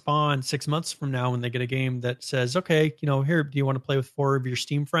going to respond 6 months from now when they get a game that says, okay, here, do you want to play with 4 of your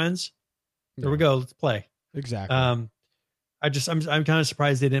Steam friends? There we go. Let's play. Exactly. I'm kind of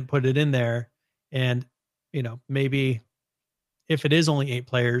surprised they didn't put it in there. And, maybe if it is only 8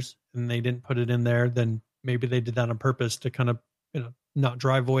 players and they didn't put it in there, then maybe they did that on purpose to kind of, not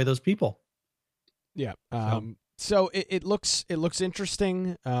drive away those people. Yeah. So it looks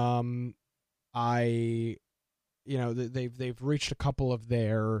interesting. They've reached a couple of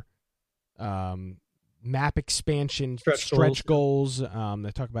their map expansion stretch goals. They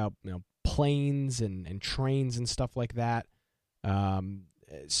talk about planes and trains and stuff like that.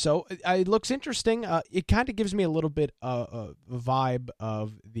 So it looks interesting. It kind of gives me a little bit of a vibe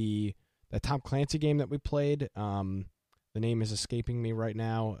of the Tom Clancy game that we played. The name is escaping me right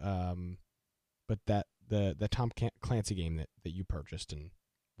now. But that the Tom Clancy game that you purchased and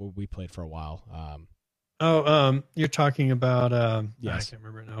we played for a while. You're talking about yes. I can't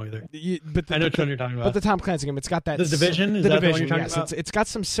remember it now either. I know which one you're talking about. But the Tom Clancy game, it's got that The Division. Is that the one you're talking about? It's got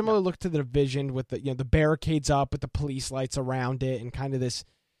some similar look to the Division with the the barricades up with the police lights around it and kind of this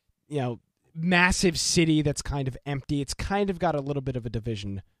massive city that's kind of empty. It's kind of got a little bit of a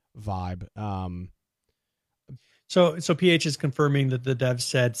Division vibe. So PH is confirming that the devs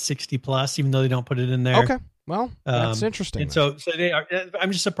said 60 plus, even though they don't put it in there. Okay. Well, that's interesting. And so they are.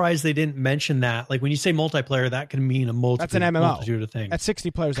 I'm just surprised they didn't mention that. Like when you say multiplayer, that can mean a multitude of things. At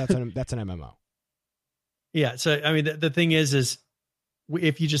 60 players, that's an MMO. Yeah. So I mean, the thing is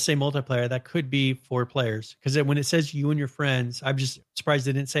if you just say multiplayer, that could be 4 players. Because when it says you and your friends, I'm just surprised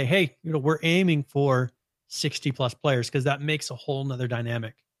they didn't say, hey, we're aiming for 60 plus players, because that makes a whole nother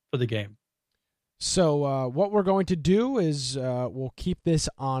dynamic for the game. So what we're going to do is we'll keep this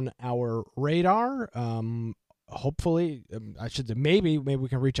on our radar. Hopefully, I should say maybe we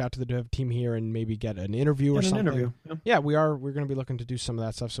can reach out to the dev team here and maybe get an interview or something. Yeah, we're going to be looking to do some of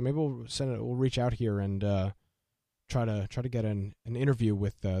that stuff. So maybe we'll reach out here and try to get an interview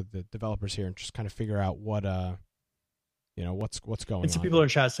with the developers here and just kind of figure out what what's going on. And some people in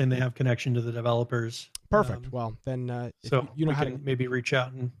chat saying they have connection to the developers. Perfect. Well, then so you know how to maybe reach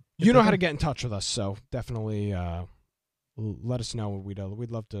out and how to get in touch with us. So definitely let us know. We'd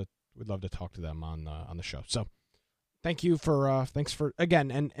love to talk to them on the show. So thanks for again,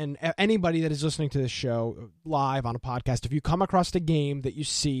 and anybody that is listening to this show live on a podcast, if you come across a game that you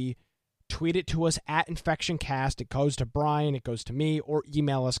see, tweet it to us at InfectionCast. It goes to Brian, it goes to me, or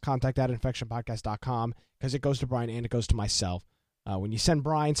email us, contact@infectionpodcast.com, because it goes to Brian and it goes to myself. When you send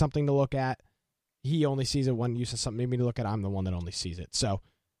Brian something to look at, he only sees it when you send something to me to look at. I'm the one that only sees it. So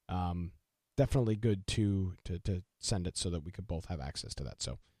definitely good to send it so that we could both have access to that.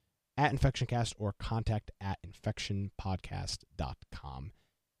 So at InfectionCast or contact@infectionpodcast.com.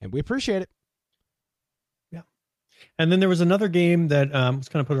 And we appreciate it. Yeah. And then there was another game that was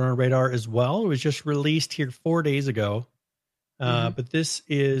kind of put on our radar as well. It was just released here 4 days ago. But this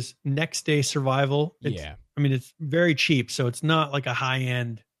is Next Day Survival. I mean, it's very cheap, so it's not like a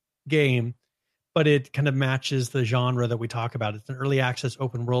high-end game, but it kind of matches the genre that we talk about. It's an early access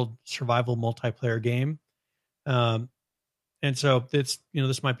open world survival multiplayer game. And so it's,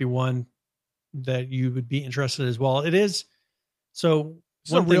 this might be one that you would be interested in as well. It is. So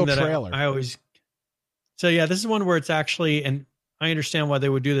it's one thing that trailer. I always, this is one where it's actually, and I understand why they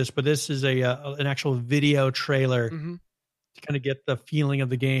would do this, but this is an actual video trailer to kind of get the feeling of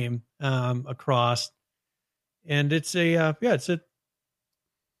the game across. And it's the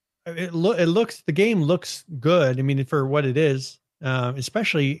game looks good. I mean, for what it is.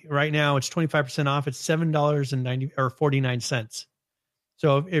 Especially right now, it's 25% off. It's $7.49.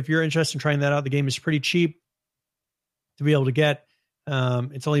 So if you're interested in trying that out, the game is pretty cheap to be able to get.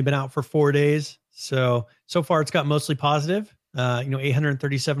 It's only been out for 4 days. So far it's got mostly positive,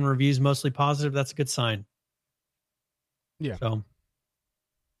 837 reviews, mostly positive. That's a good sign. Yeah. So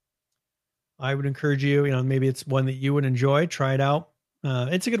I would encourage you, maybe it's one that you would enjoy. Try it out.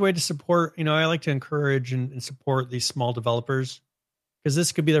 It's a good way to support, I like to encourage and support these small developers, because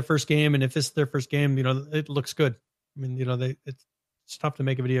this could be their first game. And if this is their first game, it looks good. I mean, it's tough to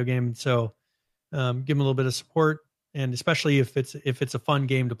make a video game. So give them a little bit of support. And especially if it's a fun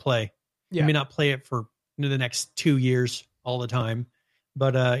game to play. You may not play it for the next 2 years all the time,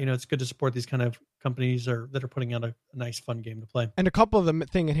 but it's good to support these kind of companies that are putting out a nice fun game to play. And a couple of them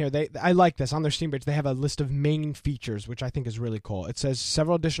thing in here, I like this on their Steam page. They have a list of main features, which I think is really cool. It says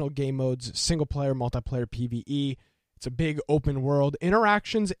several additional game modes, single player, multiplayer, PvE. It's a big open world,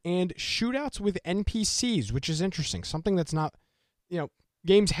 interactions and shootouts with NPCs, which is interesting. Something that's not,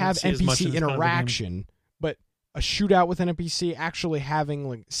 games have NPC interaction, but a shootout with an NPC, actually having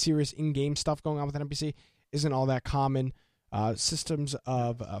like serious in-game stuff going on with an NPC, isn't all that common. Systems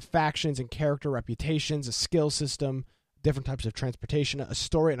of factions and character reputations, a skill system, different types of transportation, a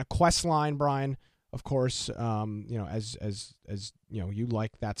story and a quest line, Brian, of course, as you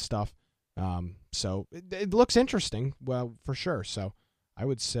like that stuff. So it looks interesting, well, for sure. So I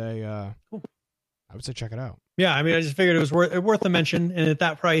would say, cool. Check it out. Yeah. I mean, I just figured it was worth a mention. And at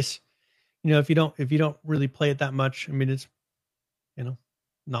that price, if you don't really play it that much, I mean, it's,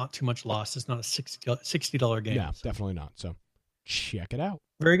 not too much loss. It's not a $60 game. Yeah, so. Definitely not. So check it out.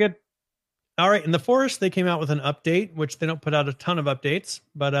 Very good. All right. In The Forest, they came out with an update, which they don't put out a ton of updates,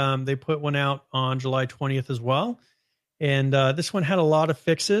 but they put one out on July 20th as well. And this one had a lot of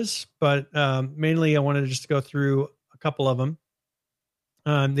fixes, but mainly I wanted to just go through a couple of them.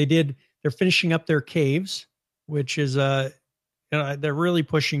 They're finishing up their caves, which is, they're really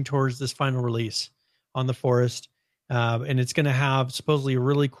pushing towards this final release on The Forest. And it's going to have supposedly a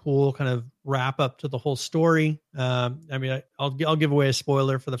really cool kind of wrap up to the whole story. I mean, I'll give away a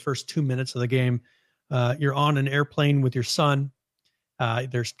spoiler for the first 2 minutes of the game. You're on an airplane with your son.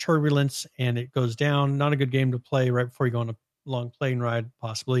 There's turbulence and it goes down. Not a good game to play right before you go on a long plane ride,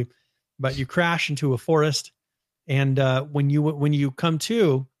 possibly. But you crash into a forest, and when you come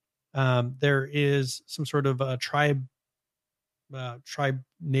to, there is some sort of a tribe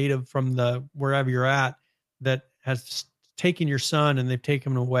native from wherever you're at that has taken your son, and they've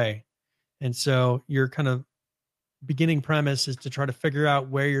taken him away. And so your kind of beginning premise is to try to figure out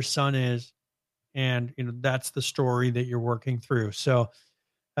where your son is And, that's the story that you're working through. So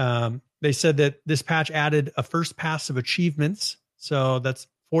they said that this patch added a first pass of achievements. So that's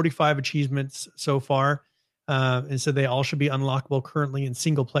 45 achievements so far. And so they all should be unlockable currently in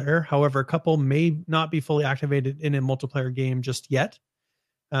single player. However, a couple may not be fully activated in a multiplayer game just yet.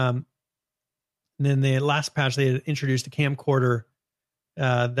 And then the last patch, they had introduced a camcorder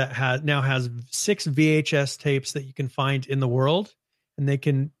that now has 6 VHS tapes that you can find in the world. And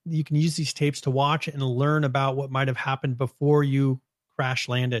you can use these tapes to watch and learn about what might have happened before you crash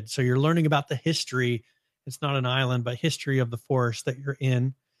landed. So you're learning about the history. It's not an island, but history of the forest that you're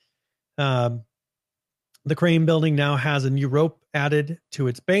in. The crane building now has a new rope added to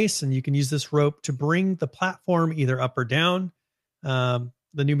its base, and you can use this rope to bring the platform either up or down. The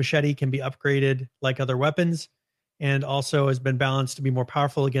new machete can be upgraded like other weapons, and also has been balanced to be more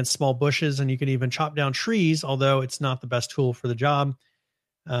powerful against small bushes, and you can even chop down trees, although it's not the best tool for the job.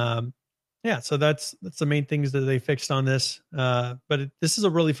 So that's the main things that they fixed on this. But this is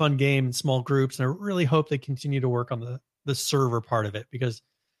a really fun game in small groups, and I really hope they continue to work on the server part of it, because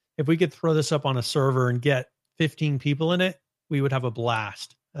if we could throw this up on a server and get 15 people in it, we would have a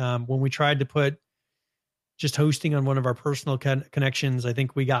blast. When we tried to put just hosting on one of our personal connections, I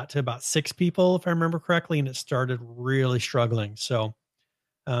think we got to about 6 people, if I remember correctly, and it started really struggling. So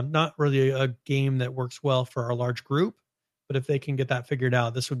not really a game that works well for our large group, but if they can get that figured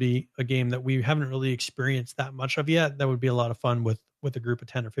out, this would be a game that we haven't really experienced that much of yet. That would be a lot of fun with a group of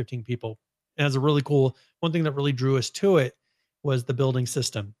 10 or 15 people. And it's a really cool, one thing that really drew us to it was the building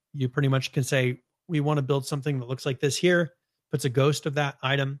system. You pretty much can say, we want to build something that looks like this here, puts a ghost of that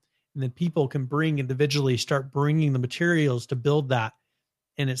item, and then people can start bringing the materials to build that.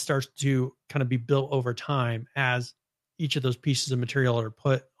 And it starts to kind of be built over time as each of those pieces of material are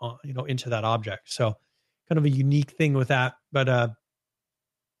put on, into that object. So kind of a unique thing with that. But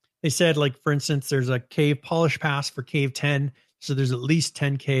they said, like, for instance, there's a cave polish pass for cave 10. So there's at least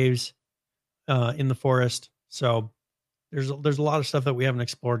 10 caves in the forest. So there's a lot of stuff that we haven't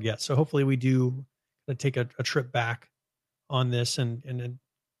explored yet. So hopefully we do take a trip back on this and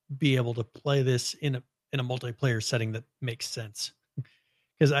be able to play this in a multiplayer setting that makes sense.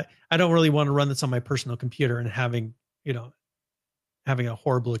 Because I don't really want to run this on my personal computer and having a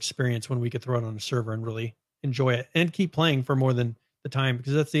horrible experience when we could throw it on a server and really enjoy it and keep playing for more than the time,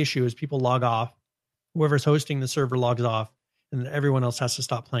 because that's the issue is people log off. Whoever's hosting the server logs off and everyone else has to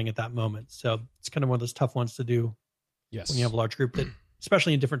stop playing at that moment. So it's kind of one of those tough ones to do. Yes. When you have a large group, that,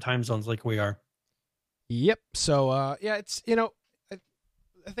 especially in different time zones like we are. Yep. So, it's,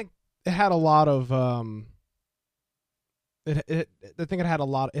 I think it had a lot of, I think it had a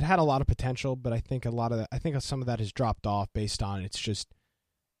lot of potential, but I think some of that has dropped off based on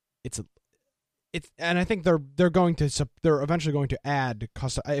and I think they're eventually going to add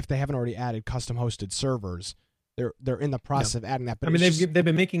custom, if they haven't already added custom hosted servers. They're in the process of adding that. But they've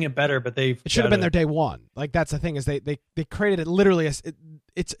been making it better, but it should have been their day one. Like, that's the thing, is they created it literally as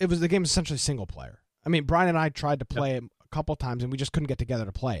the game was essentially single player. I mean, Brian and I tried to play it a couple times and we just couldn't get together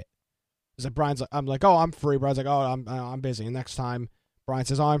to play it. It's like Brian's like, I'm like, oh, I'm free. Brian's like, oh, I'm busy. And next time Brian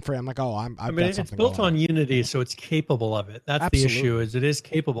says, oh, I'm free. I'm like, oh, it's built on Unity, so it's capable of it. That's Absolutely. The issue, is it is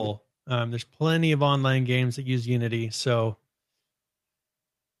capable. There's plenty of online games that use Unity, so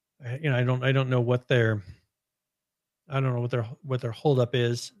I don't know what their holdup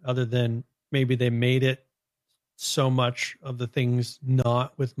is, other than maybe they made it so much of the things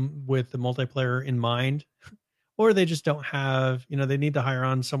not with the multiplayer in mind, or they just don't have, they need to hire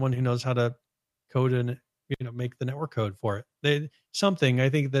on someone who knows how to code and make the network code for it. I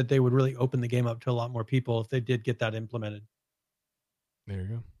think that they would really open the game up to a lot more people if they did get that implemented. There you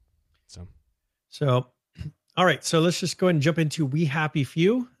go. So all right, so let's just go ahead and jump into We Happy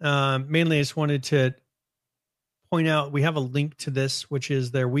Few. Mainly, I just wanted to point out we have a link to this, which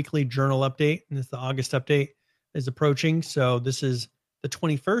is their weekly journal update, and it's the August update is approaching. So this is the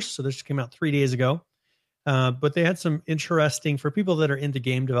 21st. So this came out 3 days ago. But they had some interesting, for people that are into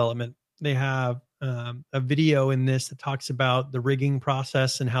game development, they have a video in this that talks about the rigging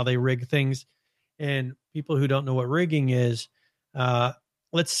process and how they rig things. And people who don't know what rigging is,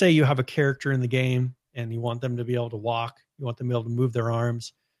 let's say you have a character in the game and you want them to be able to walk, you want them to be able to move their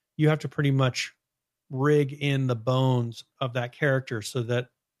arms. You have to pretty much rig in the bones of that character, so that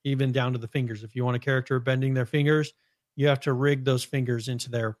even down to the fingers. If you want a character bending their fingers, you have to rig those fingers into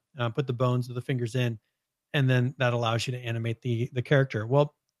their, put the bones of the fingers in, and then that allows you to animate the character.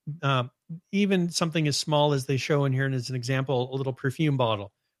 Well, even something as small as they show in here, and as an example, a little perfume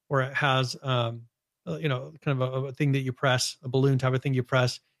bottle, where it has, kind of a thing that you press, a balloon type of thing you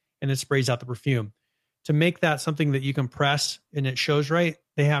press, and it sprays out the perfume. To make that something that you can press and it shows right,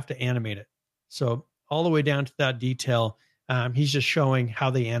 they have to animate it. So all the way down to that detail, he's just showing how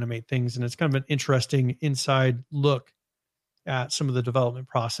they animate things. And it's kind of an interesting inside look at some of the development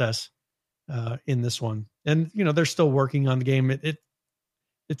process in this one. And, they're still working on the game.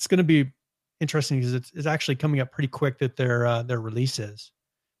 It's going to be interesting because it's actually coming up pretty quick that their release is.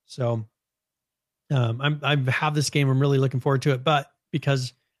 So I have this game. I'm really looking forward to it, but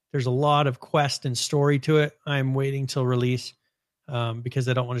because there's a lot of quest and story to it, I'm waiting till release because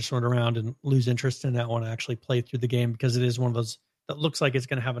I don't want to just run around and lose interest in that. I want to actually play through the game because it is one of those that looks like it's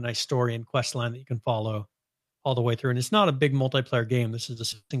going to have a nice story and quest line that you can follow all the way through. And it's not a big multiplayer game. This is a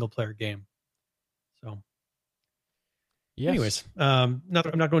single player game. So yes. Anyways, I'm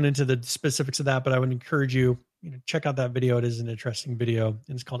not going into the specifics of that, but I would encourage you, check out that video. It is an interesting video, and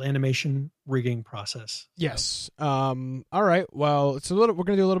it's called Animation Rigging Process. Yes. All right. Well, we're going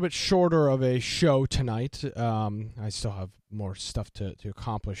to do a little bit shorter of a show tonight. I still have more stuff to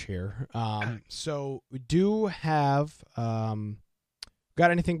accomplish here. So we do have, got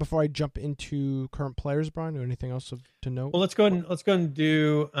anything before I jump into current players, Brian, or anything else to note? Well, let's go ahead and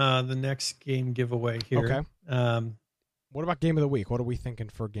do the next game giveaway here. Okay. What about game of the week? What are we thinking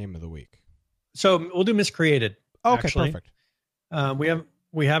for game of the week? So we'll do Miscreated. Okay, actually. Perfect.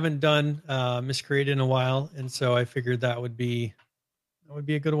 We haven't done Miscreated in a while, and so I figured that would be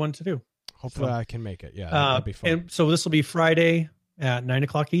a good one to do. Hopefully, I can make it. Yeah, that'd be fun. And so this will be Friday at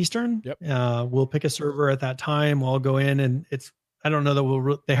 9:00 Eastern. Yep. We'll pick a server at that time. We'll go in, and I don't know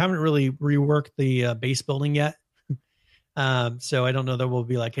that they haven't really reworked the base building yet. So I don't know that we'll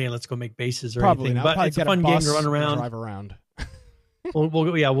be like, hey, let's go make bases or Probably anything. not. But it's a fun game to run around. Drive around. We'll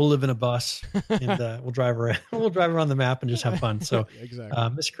live in a bus and we'll drive around. We'll drive around the map and just have fun. So, exactly.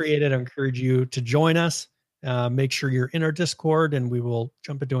 Miscreated, I encourage you to join us. Make sure you're in our Discord, and we will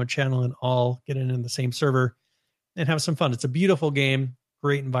jump into a channel and all get in the same server and have some fun. It's a beautiful game,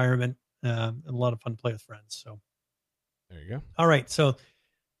 great environment, and a lot of fun to play with friends. So, there you go. All right, so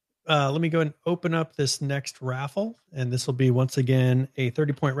let me go and open up this next raffle, and this will be once again a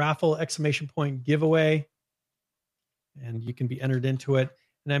 30-point raffle, exclamation point giveaway. And you can be entered into it.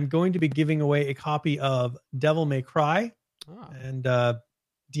 And I'm going to be giving away a copy of Devil May Cry and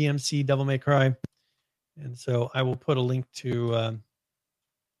DMC Devil May Cry. And so I will put a link to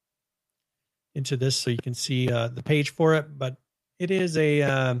into this so you can see the page for it. But it is a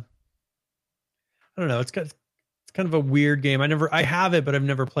I don't know. It's kind of a weird game. I have it, but I've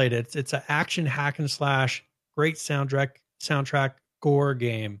never played it. It's an action hack and slash, great soundtrack gore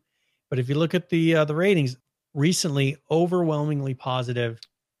game. But if you look at the ratings, recently overwhelmingly positive,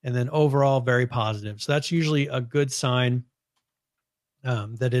 and then overall very positive. So that's usually a good sign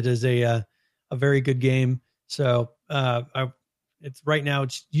that it is a very good game. So it's right now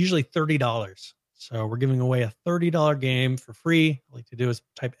it's usually $30. So we're giving away a $30 game for free. All you like to do is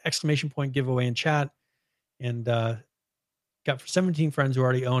type exclamation point giveaway in chat, and got 17 friends who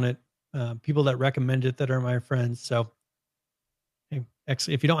already own it. People that recommend it that are my friends. So hey,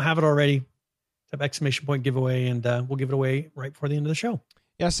 if you don't have it already, type exclamation point giveaway, and we'll give it away right before the end of the show.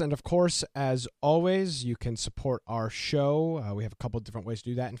 Yes, and of course, as always, you can support our show. We have a couple of different ways to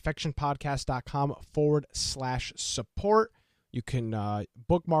do that. infectionpodcast.com/support. You can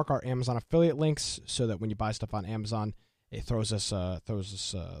bookmark our Amazon affiliate links so that when you buy stuff on Amazon, it throws us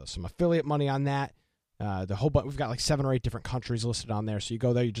some affiliate money on that. We've got like 7 or 8 different countries listed on there. So you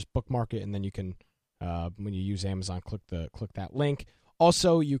go there, you just bookmark it, and then you can, when you use Amazon, click that link.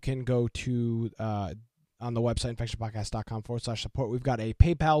 Also, you can go to on the website, infectionpodcast.com/support. We've got a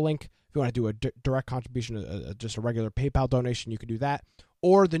PayPal link. If you want to do a direct contribution, just a regular PayPal donation, you can do that.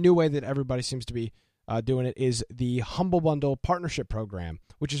 Or the new way that everybody seems to be doing it is the Humble Bundle Partnership Program,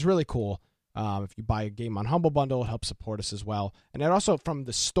 which is really cool. If you buy a game on Humble Bundle, it helps support us as well. And it also, from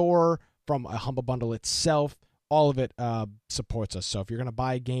the store, from a Humble Bundle itself, all of it supports us. So if you're going to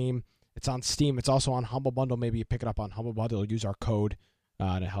buy a game, it's on Steam. It's also on Humble Bundle. Maybe you pick it up on Humble Bundle. Use our code,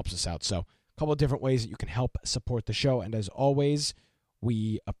 and it helps us out. So a couple of different ways that you can help support the show. And as always,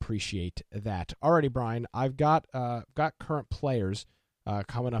 we appreciate that. Alrighty, Brian, I've got current players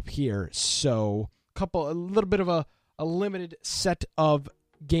coming up here. So a little bit of a limited set of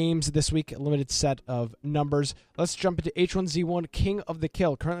games this week, a limited set of numbers. Let's jump into H1Z1 King of the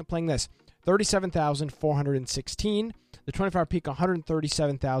Kill. Currently playing this, 37,416. The 24-hour peak,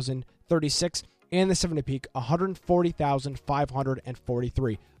 137,036. And the 70 peak,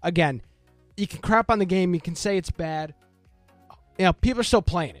 140,543. Again, you can crap on the game. You can say it's bad. You know, people are still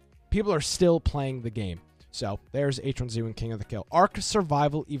playing it. People are still playing the game. So there's H1Z1 King of the Kill. Ark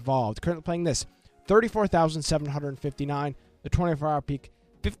Survival Evolved. Currently playing this, 34,759. The 24-hour peak,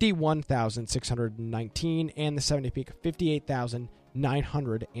 51,619. And the 70 peak,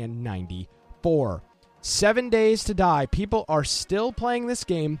 58,990 4. 7 Days to Die. People are still playing this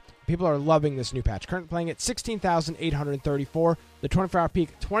game. People are loving this new patch. Currently playing it 16,834. The 24-hour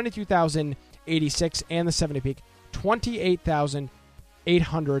peak, 22,086. And the 7-day peak,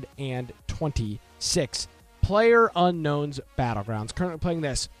 28,826. Player Unknown's Battlegrounds. Currently playing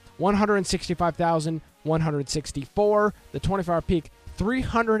this 165,164. The 24-hour peak,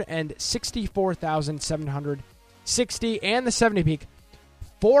 364,760. And the 7-day peak,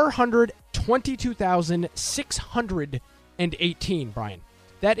 422,618, Brian.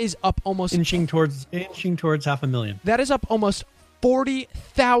 That is up almost... Inching towards 500,000. That is up almost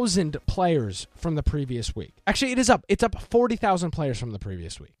 40,000 players from the previous week. Actually, it's up 40,000 players from the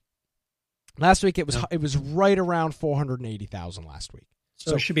previous week. Last week, it was right around 480,000 last week.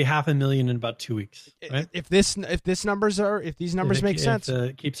 So it should be 500,000 in about 2 weeks, right? If these numbers make sense,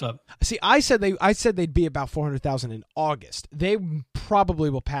 it keeps up. See, I said they'd be about 400,000 in August. They probably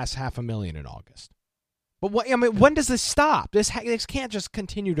will pass 500,000 in August. But when does this stop? This can't just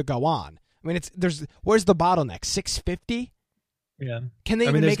continue to go on. I mean, where's the bottleneck? 650? Yeah. Can they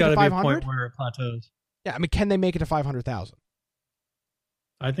even make it to 500? Be a point where it plateaus. Yeah, I mean, can they make it to 500,000?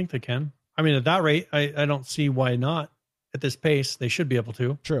 I think they can. I mean, at that rate, I don't see why not. At this pace, they should be able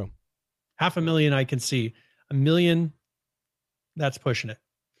to. True. 500,000, I can see. 1 million, that's pushing it.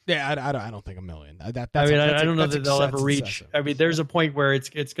 Yeah, I don't think 1 million. I don't know that they'll ever reach. Excessive. I mean, there's a point where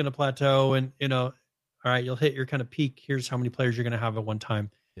it's going to plateau, and all right, you'll hit your kind of peak. Here's how many players you're going to have at one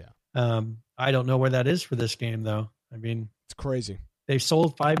time. Yeah. I don't know where that is for this game, though. I mean, it's crazy. They've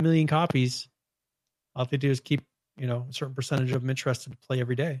sold 5 million copies. All they do is keep a certain percentage of them interested to play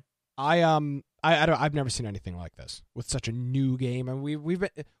every day. I've never seen anything like this with such a new game. And we've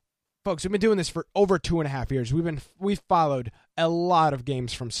been doing this for over 2.5 years. We've followed a lot of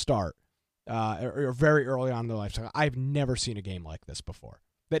games from start, or very early on in their life. So I've never seen a game like this before.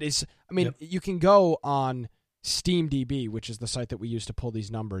 That is, I mean, You can go on SteamDB, which is the site that we use to pull these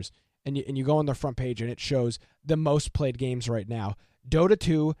numbers, and you go on the front page and it shows the most played games right now: Dota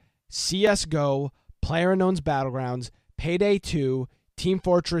 2, CS:GO, PlayerUnknown's Battlegrounds, Payday 2, Team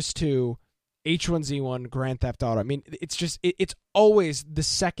Fortress 2, H1Z1, Grand Theft Auto. I mean, it's always the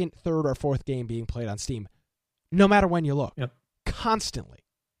second, third, or fourth game being played on Steam, no matter when you look. Yep. Constantly.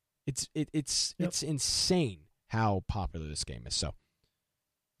 It's insane how popular this game is. So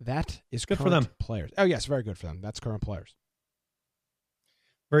that is good for them. Players. Oh yes, very good for them. That's current players.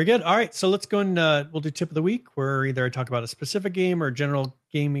 Very good. All right, so let's go and we'll do tip of the week, where either I talk about a specific game or a general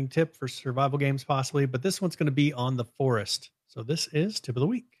gaming tip for survival games, possibly. But this one's going to be on The Forest. So this is tip of the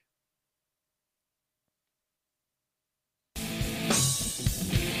week.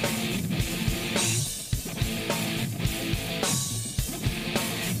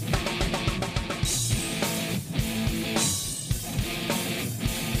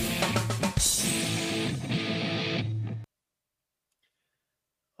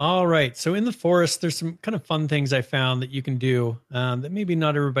 All right. So in The Forest, there's some kind of fun things I found that you can do that maybe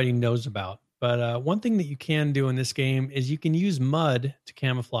not everybody knows about. But one thing that you can do in this game is you can use mud to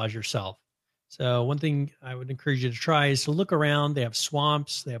camouflage yourself. So one thing I would encourage you to try is to look around. They have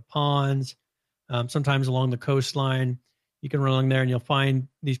swamps, they have ponds, sometimes along the coastline. You can run along there and you'll find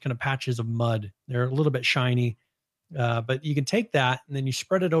these kind of patches of mud. They're a little bit shiny, but you can take that and then you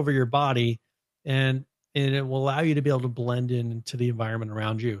spread it over your body, and it will allow you to be able to blend into the environment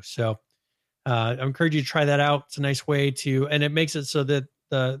around you. So I encourage you to try that out. It's a nice way to, and it makes it so that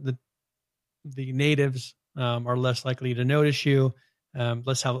the natives are less likely to notice you,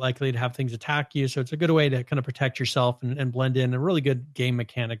 less likely to have things attack you. So it's a good way to kind of protect yourself and blend in. A really good game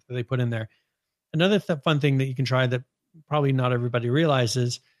mechanic that they put in there. Another fun thing that you can try that probably not everybody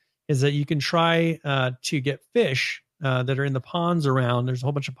realizes is that you can try to get fish that are in the ponds around. There's a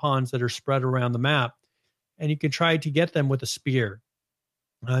whole bunch of ponds that are spread around the map, and you can try to get them with a spear.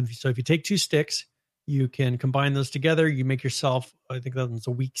 So if you take 2 sticks, you can combine those together. You make yourself, I think that's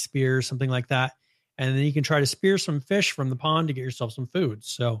a weak spear, something like that. And then you can try to spear some fish from the pond to get yourself some food.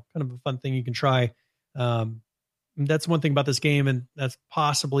 So kind of a fun thing you can try. That's one thing about this game, and that's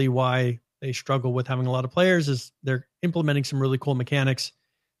possibly why they struggle with having a lot of players, is they're implementing some really cool mechanics.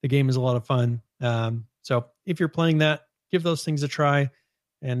 The game is a lot of fun. So if you're playing that, give those things a try,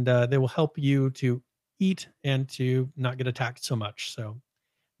 and they will help you to eat and to not get attacked so much. So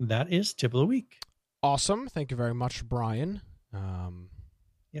that is tip of the week. Awesome. Thank you very much, Brian.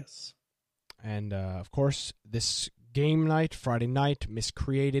 Yes. And of course, this game night, Friday night,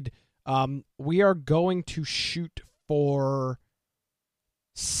 Miscreated, we are going to shoot for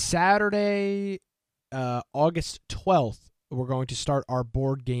Saturday, August 12th. We're going to start our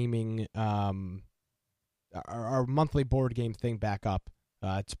board gaming, our monthly board game thing back up.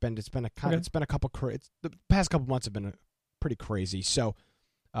 It's been a couple. The past couple months have been pretty crazy. So,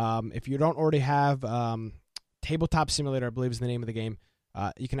 if you don't already have Tabletop Simulator, I believe is the name of the game,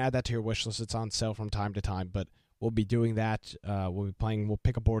 you can add that to your wish list. It's on sale from time to time, but we'll be doing that. We'll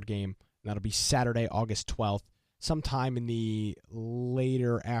pick a board game, and that'll be Saturday, August 12th, sometime in the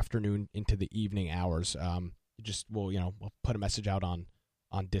later afternoon into the evening hours. We'll put a message out on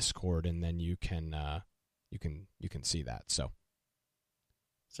Discord, and then you can see that. So.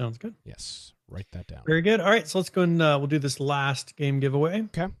 Sounds good. Yes, write that down. Very good. All right, so let's go and we'll do this last game giveaway.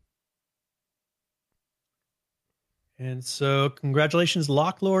 Okay. And so congratulations,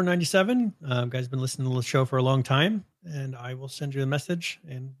 Locklore97. Guys been listening to the show for a long time, and I will send you a message,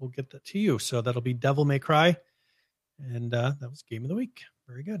 and we'll get that to you. So that'll be Devil May Cry, and that was Game of the Week.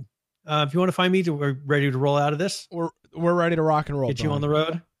 Very good. If you want to find me, we're ready to roll out of this. We're ready to rock and roll. Get you on the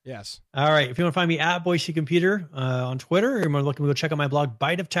road. Yes. All right. If you want to find me at Boise Computer on Twitter, or you're more looking to go check out my blog,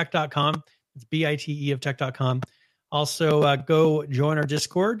 biteoftech.com. It's BITE of tech.com. Also, go join our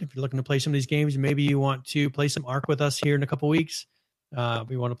Discord. If you're looking to play some of these games, maybe you want to play some Ark with us here in a couple weeks.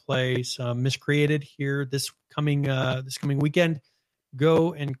 We want to play some Miscreated here this coming weekend.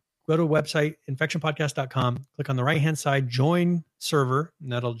 Go to a website, infectionpodcast.com. Click on the right-hand side, join server,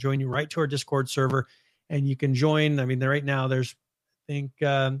 and that'll join you right to our Discord server. And you can join. I mean, right now there's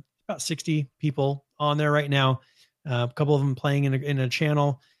about 60 people on there right now. A couple of them playing in a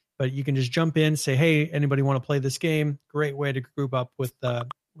channel, but you can just jump in, say, hey, anybody want to play this game? Great way to group up with a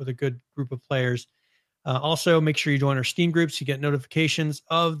good group of players. Also, make sure you join our Steam groups. You get notifications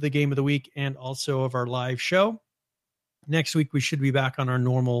of the game of the week and also of our live show. Next week, we should be back on our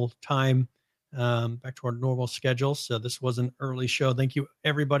normal time, back to our normal schedule. So this was an early show. Thank you,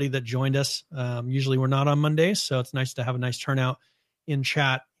 everybody that joined us. Usually we're not on Mondays, so it's nice to have a nice turnout in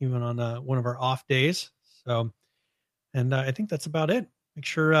chat, even on one of our off days. So, and I think that's about it.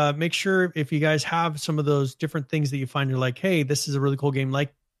 Make sure if you guys have some of those different things that you find, you're like, hey, this is a really cool game,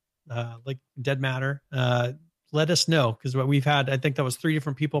 like Dead Matter. Let us know, because what we've had, I think that was 3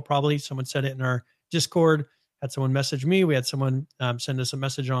 different people. Probably someone said it in our Discord. Had someone message me. We had someone send us a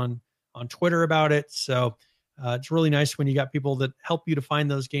message on Twitter about it. So it's really nice when you got people that help you to find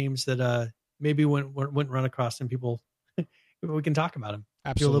those games that maybe wouldn't run across, and people. We can talk about them.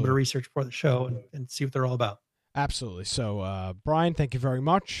 Absolutely. Do a little bit of research for the show and see what they're all about. Absolutely. So, Brian, thank you very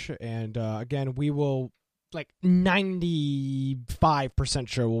much. And again, we will, 95%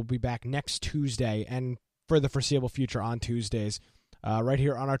 sure we'll be back next Tuesday and for the foreseeable future on Tuesdays, right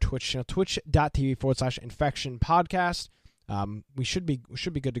here on our Twitch channel, twitch.tv/Infection Podcast. We should be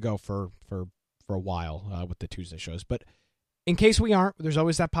good to go for a while with the Tuesday shows. But in case we aren't, there's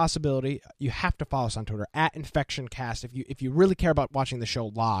always that possibility. You have to follow us on Twitter at InfectionCast. If you really care about watching the show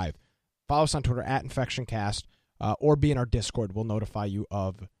live, follow us on Twitter at InfectionCast, or be in our Discord. We'll notify you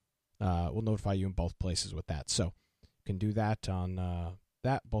in both places with that. So you can do that on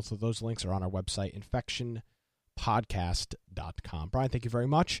that. Both of those links are on our website, infectionpodcast.com. Brian, thank you very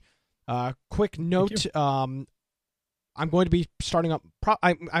much. Quick note. I'm going to be starting up.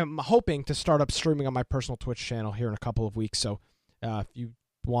 I'm hoping to start up streaming on my personal Twitch channel here in a couple of weeks. So if you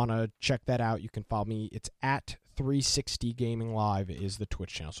want to check that out, you can follow me. It's at 360 Gaming Live is the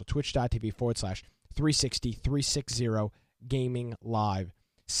Twitch channel. So twitch.tv/360 Gaming Live.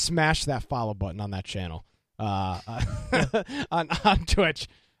 Smash that follow button on that channel on Twitch.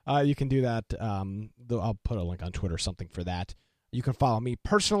 You can do that. I'll put a link on Twitter or something for that. You can follow me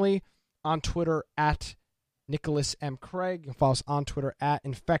personally on Twitter at Nicholas M. Craig. You can follow us on Twitter at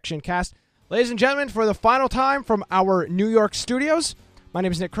InfectionCast. Ladies and gentlemen, for the final time from our New York studios, my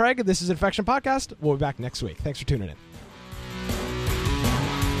name is Nick Craig. This is Infection Podcast. We'll be back next week. Thanks for tuning in.